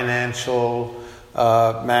course, financial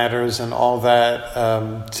matters, and all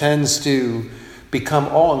that tends to become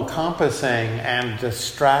all-encompassing and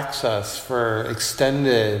distracts us for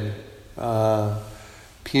extended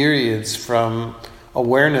periods from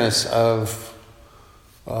awareness of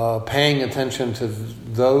paying attention to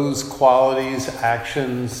those qualities,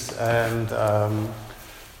 actions, and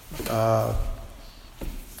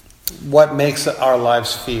what makes our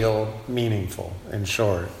lives feel meaningful, in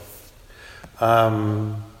short.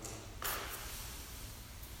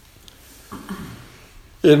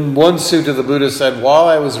 In one sutta, the Buddha said, "While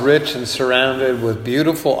I was rich and surrounded with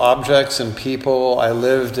beautiful objects and people, I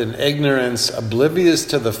lived in ignorance, oblivious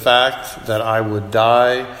to the fact that I would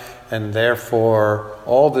die, and therefore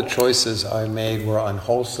all the choices I made were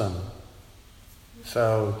unwholesome."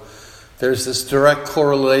 So there's this direct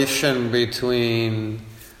correlation between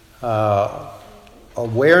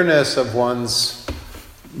awareness of one's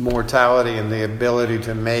mortality and the ability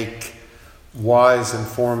to make wise,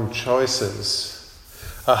 informed choices.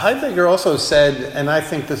 Heidegger also said, and I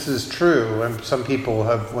think this is true, and some people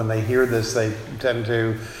have, when they hear this, they tend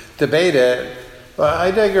to debate it, but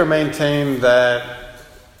Heidegger maintained that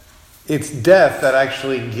it's death that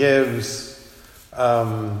actually gives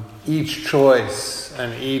each choice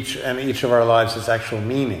and each of our lives its actual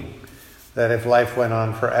meaning. That if life went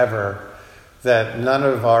on forever, that none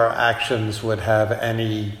of our actions would have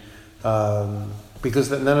any, because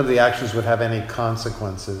that none of the actions would have any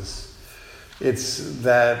consequences. It's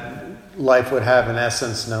that life would have, in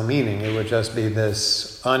essence, no meaning. It would just be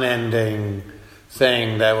this unending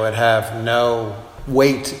thing that would have no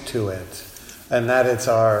weight to it. and that it's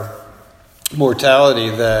our mortality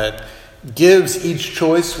that gives each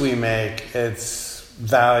choice we make its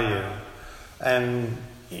value. And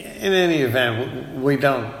in any event,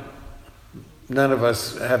 none of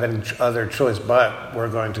us have any other choice but we're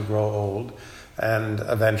going to grow old and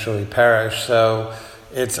eventually perish. So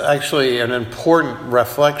it's actually an important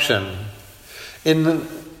reflection.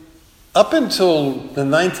 Up until the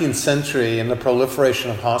 19th century, in the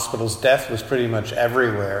proliferation of hospitals, death was pretty much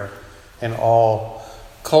everywhere in all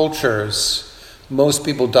cultures. Most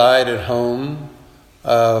people died at home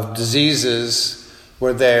of diseases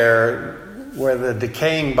where the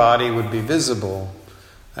decaying body would be visible.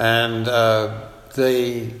 And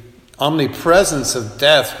the omnipresence of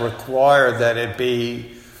death required that it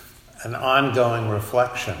be an ongoing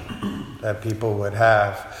reflection that people would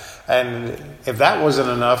have. And if that wasn't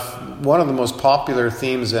enough, one of the most popular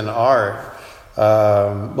themes in art,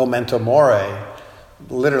 memento mori,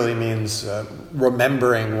 literally means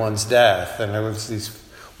remembering one's death. And there was these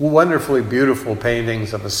wonderfully beautiful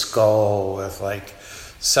paintings of a skull with like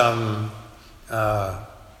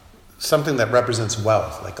something that represents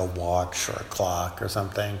wealth, like a watch or a clock or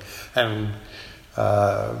something. And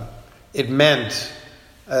it meant,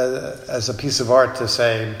 as a piece of art, to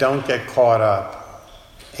say, don't get caught up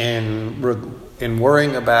in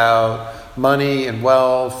worrying about money and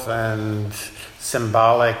wealth and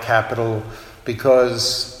symbolic capital,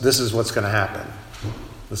 because this is what's going to happen,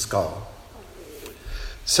 the skull.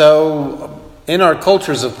 So in our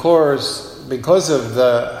cultures, of course, because of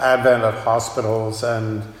the advent of hospitals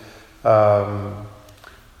and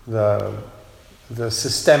the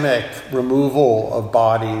systemic removal of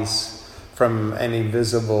bodies from any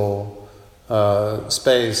visible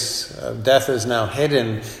space, death is now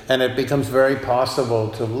hidden, and it becomes very possible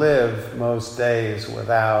to live most days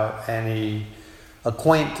without any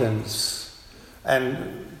acquaintance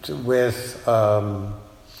and with how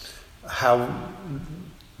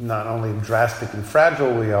not only drastic and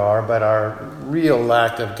fragile we are, but our real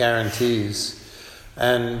lack of guarantees.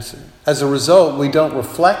 And as a result, we don't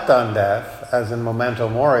reflect on death, as in memento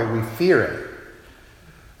mori, we fear it.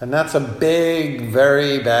 And that's a big,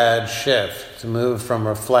 very bad shift, to move from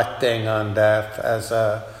reflecting on death as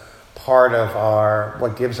a part of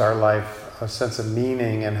what gives our life a sense of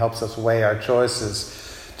meaning and helps us weigh our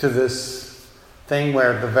choices, to this thing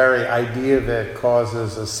where the very idea of it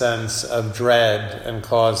causes a sense of dread and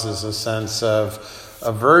causes a sense of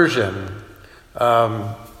aversion.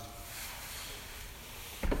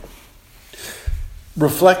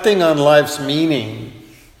 Reflecting on life's meaning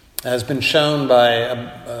has been shown by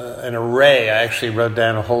an array. I actually wrote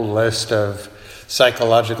down a whole list of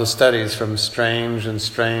psychological studies, from Strange and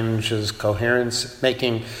Strange's Coherence,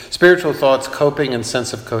 Making Spiritual Thoughts, Coping and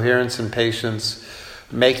Sense of Coherence in Patients,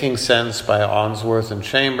 Making Sense by Onsworth and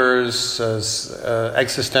Chambers,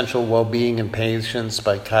 Existential Well-Being in Patients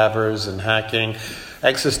by Cavers and Hacking,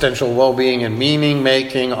 Existential Well-Being and Meaning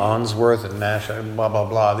Making, Onsworth and Nash, blah, blah,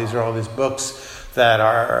 blah. These are all these books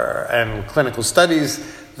and clinical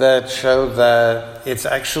studies that show that it's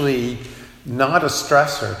actually not a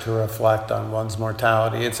stressor to reflect on one's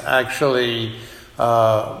mortality. It's actually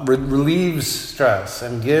relieves stress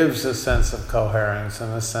and gives a sense of coherence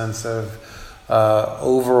and a sense of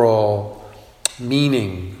overall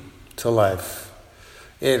meaning to life.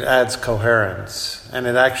 It adds coherence. And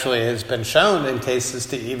it actually has been shown in cases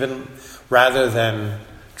to even, rather than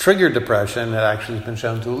trigger depression, it actually has been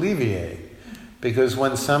shown to alleviate. Because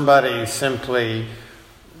when somebody simply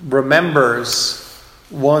remembers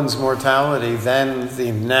one's mortality, then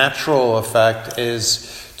the natural effect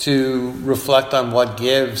is to reflect on what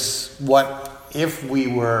if we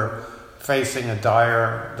were facing a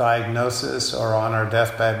dire diagnosis or on our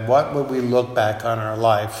deathbed, what would we look back on our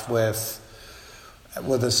life with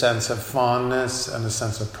a sense of fondness and a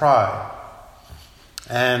sense of pride.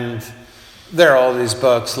 And there are all these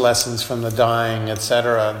books, Lessons from the Dying,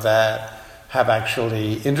 etc., that have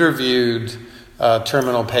actually interviewed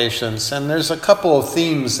terminal patients, and there's a couple of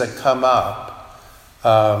themes that come up.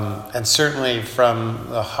 And certainly from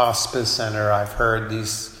the hospice center, I've heard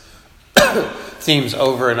these themes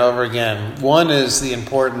over and over again. One is the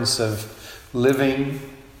importance of living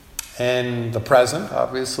in the present,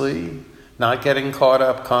 obviously, not getting caught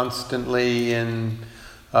up constantly in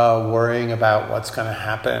worrying about what's going to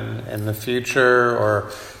happen in the future, or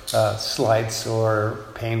slights or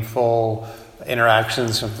painful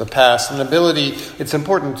interactions of the past. And it's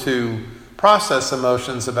important to process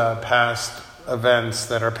emotions about past events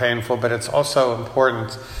that are painful, but it's also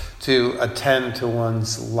important to attend to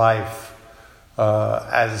one's life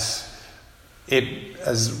as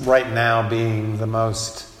right now being the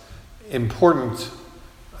most important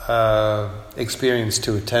experience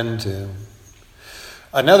to attend to.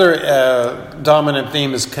 Another dominant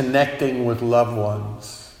theme is connecting with loved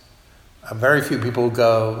ones. Very few people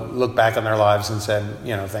look back on their lives and said,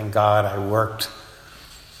 thank God I worked,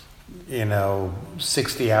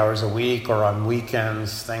 60 hours a week or on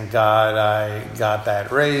weekends. Thank God I got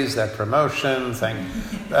that raise, that promotion.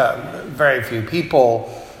 Very few people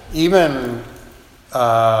even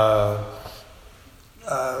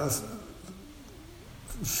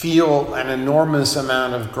feel an enormous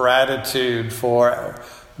amount of gratitude for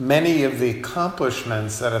many of the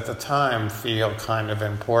accomplishments that at the time feel kind of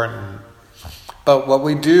important. But what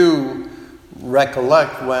we do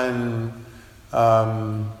recollect when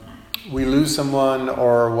we lose someone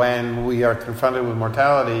or when we are confronted with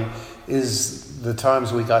mortality is the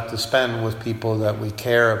times we got to spend with people that we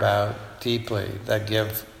care about deeply, that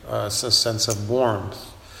give us a sense of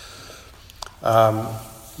warmth.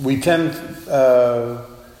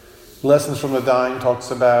 Lessons from the Dying talks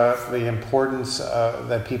about the importance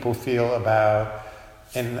that people feel about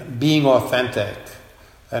in being authentic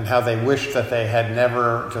and how they wish that they had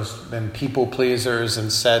never just been people pleasers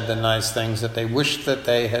and said the nice things, that they wish that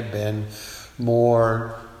they had been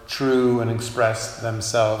more true and expressed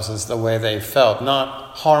themselves as the way they felt,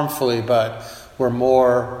 not harmfully, but were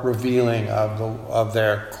more revealing of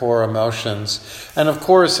their core emotions. And of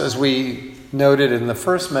course, as we noted in the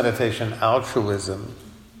first meditation, altruism.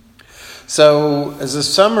 So, as a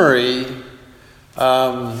summary,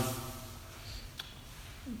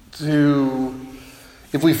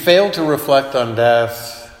 if we fail to reflect on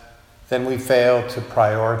death, then we fail to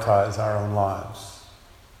prioritize our own lives.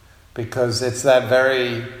 Because it's that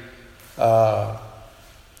very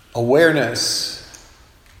awareness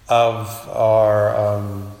of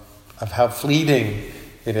how fleeting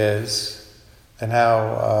it is, and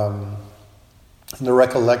how the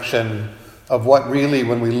recollection of what really,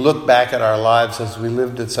 when we look back at our lives as we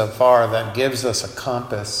lived it so far, that gives us a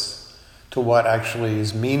compass to what actually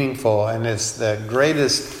is meaningful, and it's the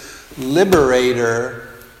greatest liberator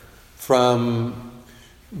from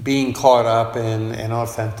being caught up in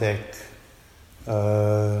inauthentic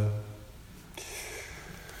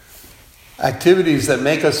activities that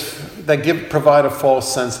provide a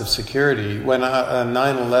false sense of security. When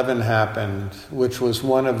 9/11 happened, which was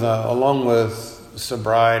one of along with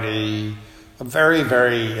sobriety, a very,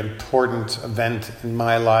 very important event in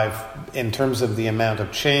my life in terms of the amount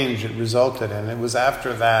of change it resulted in. It was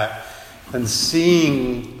after that, and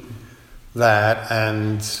seeing that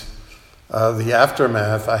and the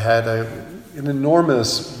aftermath, I had an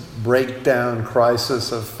enormous breakdown,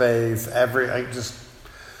 crisis of faith.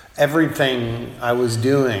 Everything I was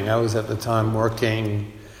doing, I was at the time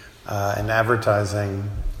working in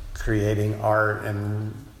advertising, creating art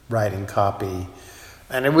and writing copy.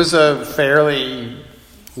 And it was a fairly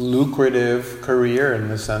lucrative career in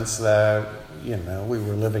the sense that, we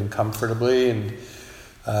were living comfortably, and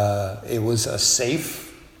it was a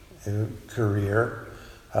safe career.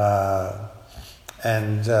 But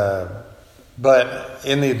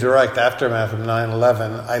in the direct aftermath of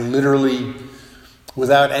 9/11, I literally,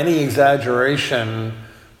 without any exaggeration,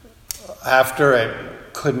 after it,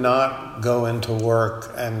 could not go into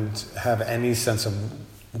work and have any sense of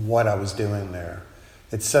what I was doing there.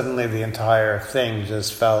 It suddenly, the entire thing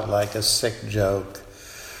just felt like a sick joke.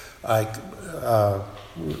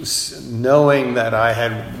 Knowing that I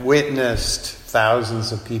had witnessed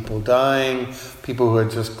thousands of people dying, people who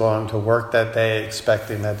had just gone to work that day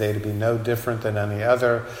expecting that day to be no different than any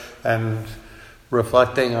other, and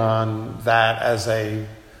reflecting on that as a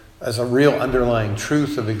real underlying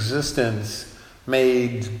truth of existence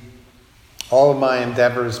made all of my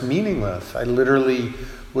endeavors meaningless. I literally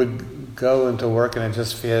would go into work and it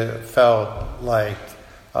just felt like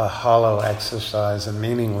a hollow exercise in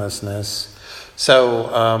meaninglessness. So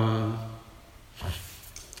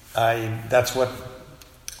that's what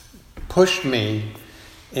pushed me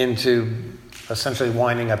into essentially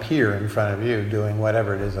winding up here in front of you, doing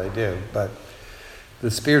whatever it is I do. But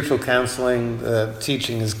the spiritual counseling, the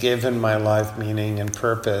teaching has given my life meaning and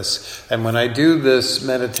purpose. And when I do this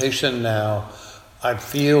meditation now, I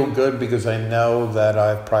feel good because I know that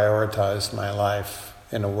I've prioritized my life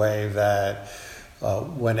in a way that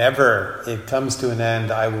whenever it comes to an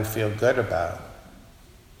end, I will feel good about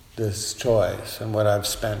this choice and what I've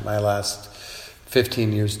spent my last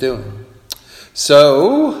 15 years doing.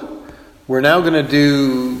 So, we're now going to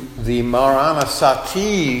do the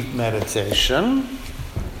Maranasati meditation.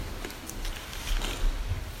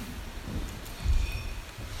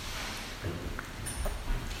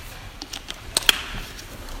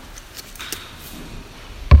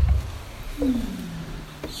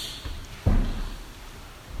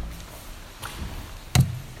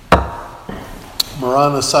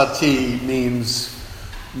 Maranasati means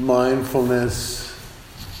mindfulness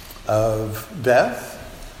of death.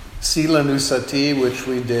 Sila Nusati, which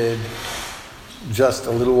we did just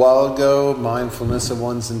a little while ago, mindfulness of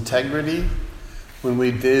one's integrity. When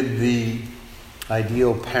we did the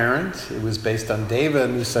ideal parent, it was based on Deva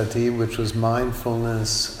Nusati, which was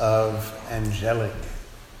mindfulness of angelic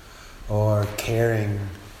or caring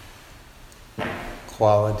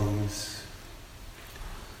qualities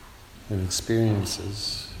and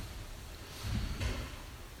experiences.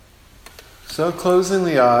 So closing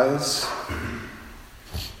the eyes,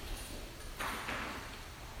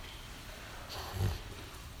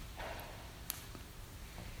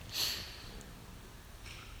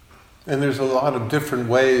 and there's a lot of different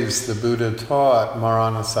ways the Buddha taught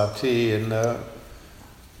Maranasati. In the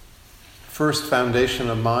first foundation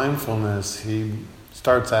of mindfulness, he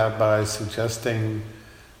starts out by suggesting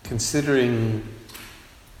considering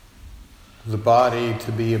the body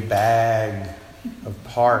to be a bag of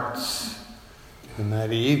parts, and that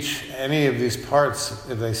any of these parts,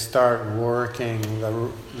 if they start working,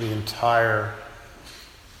 the entire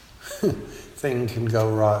thing can go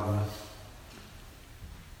rotten.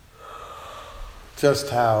 Just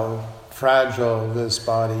how fragile this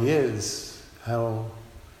body is, how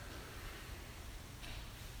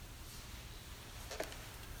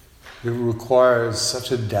it requires such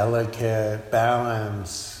a delicate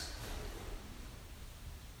balance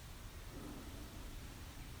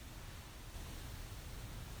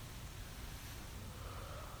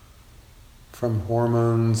from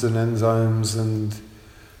hormones and enzymes and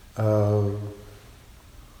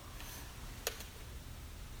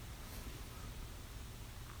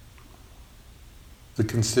the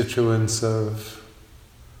constituents of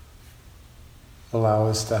allow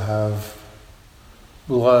us to have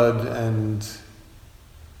blood and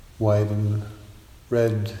white and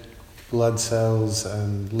red blood cells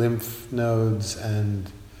and lymph nodes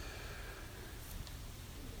and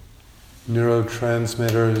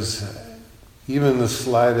neurotransmitters. Even the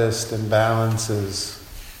slightest imbalances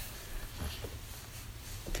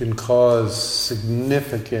can cause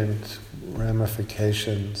significant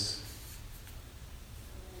ramifications.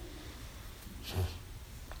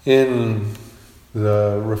 In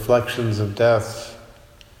the Reflections of Death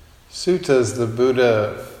suttas, the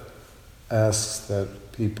Buddha asks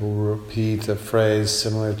that people repeat a phrase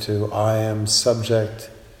similar to "I am subject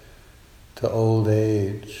to old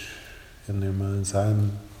age" in their minds.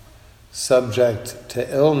 I'm subject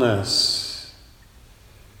to illness.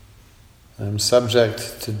 I'm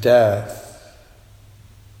subject to death.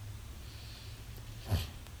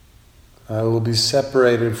 I will be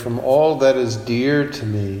separated from all that is dear to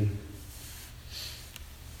me,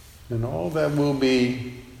 and all that will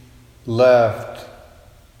be left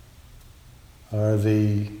are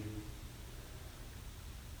the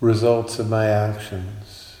results of my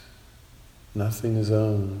actions. Nothing is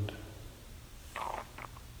owned.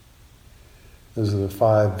 Those are the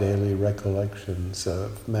 5 daily recollections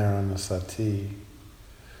of Maranasati.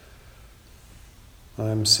 I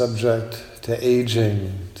am subject to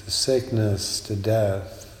aging, to sickness, to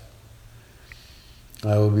death.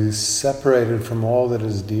 I will be separated from all that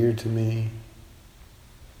is dear to me,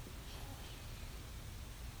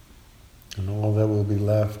 and all that will be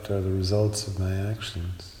left are the results of my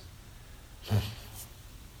actions.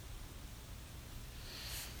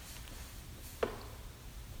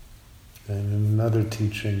 And in another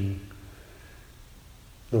teaching,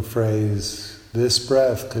 the phrase, "This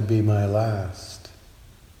breath could be my last.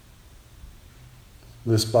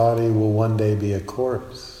 This body will one day be a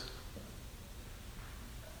corpse.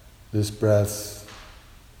 This breath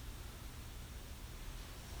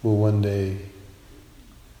will one day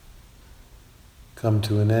come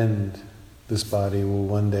to an end. This body will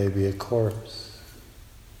one day be a corpse."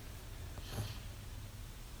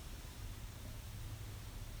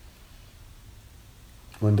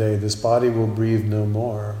 One day this body will breathe no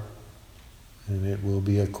more, and it will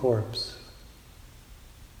be a corpse.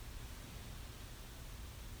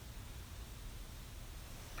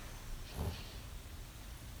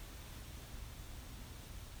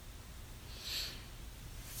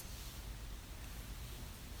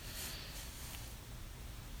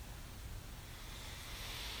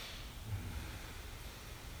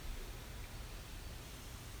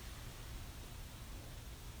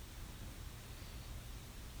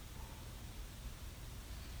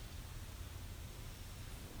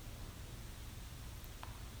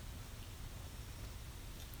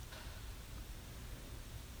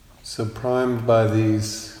 So primed by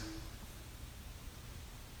these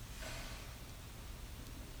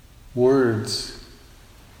words,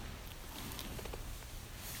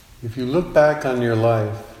 If you look back on your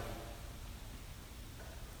life,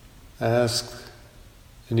 and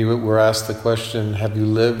you were asked the question, have you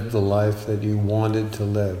lived the life that you wanted to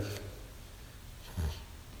live?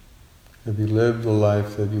 Have you lived the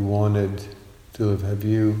life that you wanted to live? Have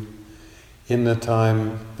you, in the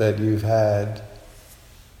time that you've had,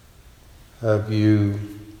 have you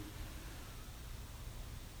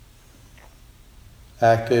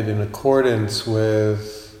acted in accordance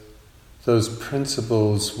with those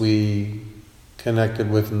principles we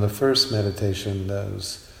connected with in the first meditation,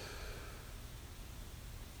 those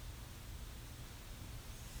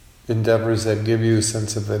endeavors that give you a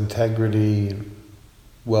sense of integrity,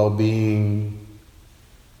 well-being,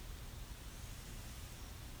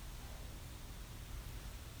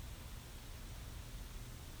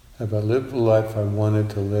 have I lived the life I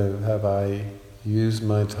wanted to live? Have I used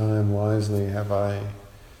my time wisely? Have I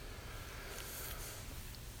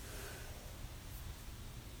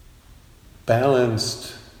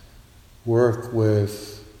balanced work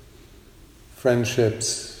with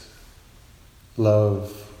friendships,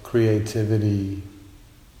 love, creativity?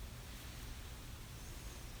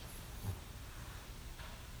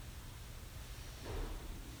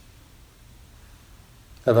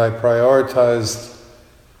 Have I prioritized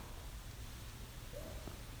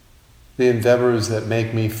the endeavors that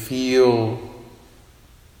make me feel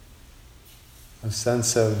a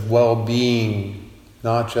sense of well-being,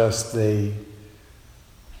 not just the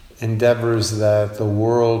endeavors that the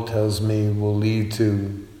world tells me will lead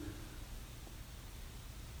to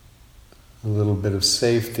a little bit of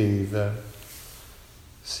safety, the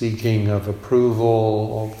seeking of approval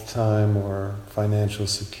all the time, or financial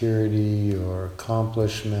security, or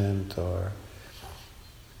accomplishment, or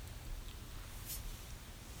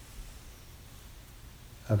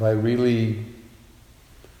have I really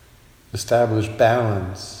established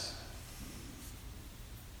balance?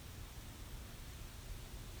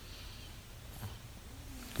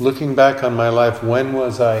 Looking back on my life, when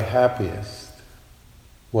was I happiest?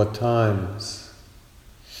 What times?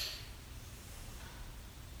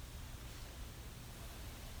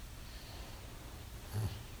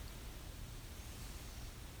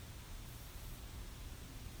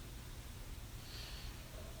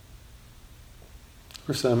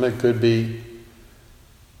 For some it could be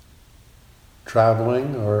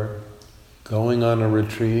traveling or going on a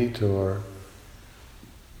retreat or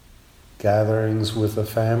gatherings with a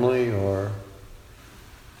family or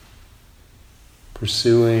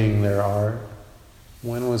pursuing their art.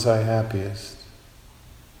 When was I happiest?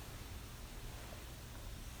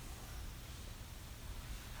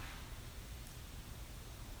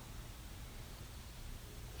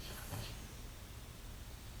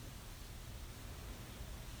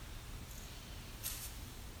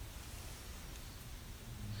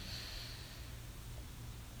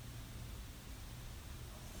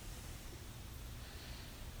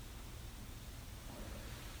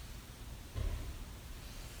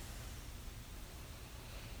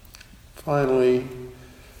 Finally,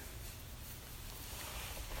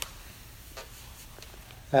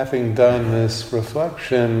 having done this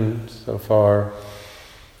reflection so far,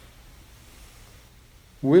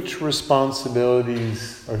 which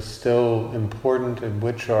responsibilities are still important and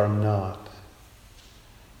which are not?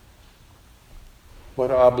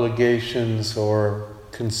 What obligations or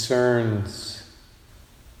concerns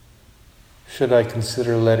should I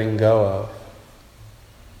consider letting go of,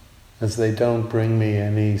 as they don't bring me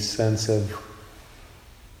any sense of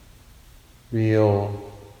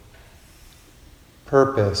real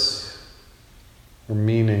purpose or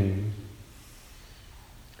meaning?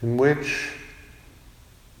 In which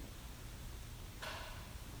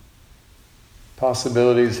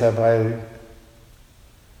possibilities have I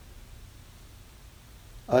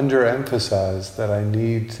underemphasized that I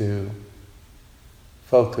need to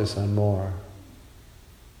focus on more?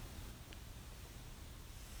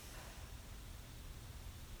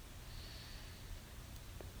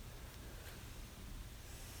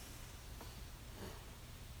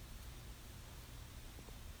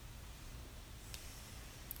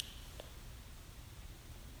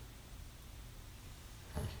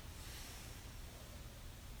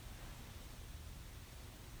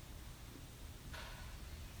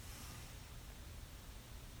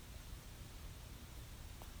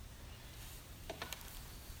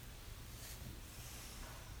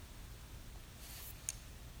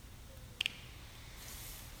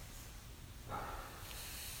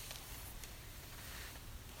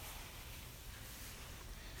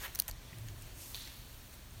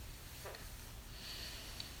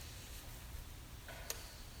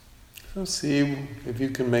 So see if you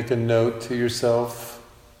can make a note to yourself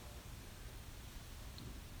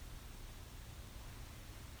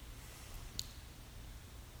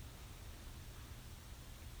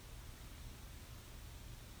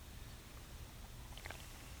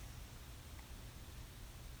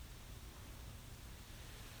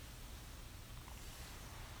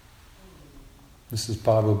This is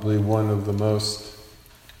probably one of the most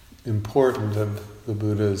important of the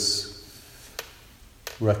Buddha's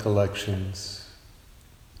recollections.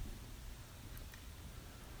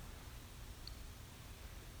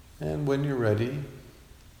 And when you're ready,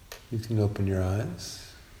 you can open your eyes.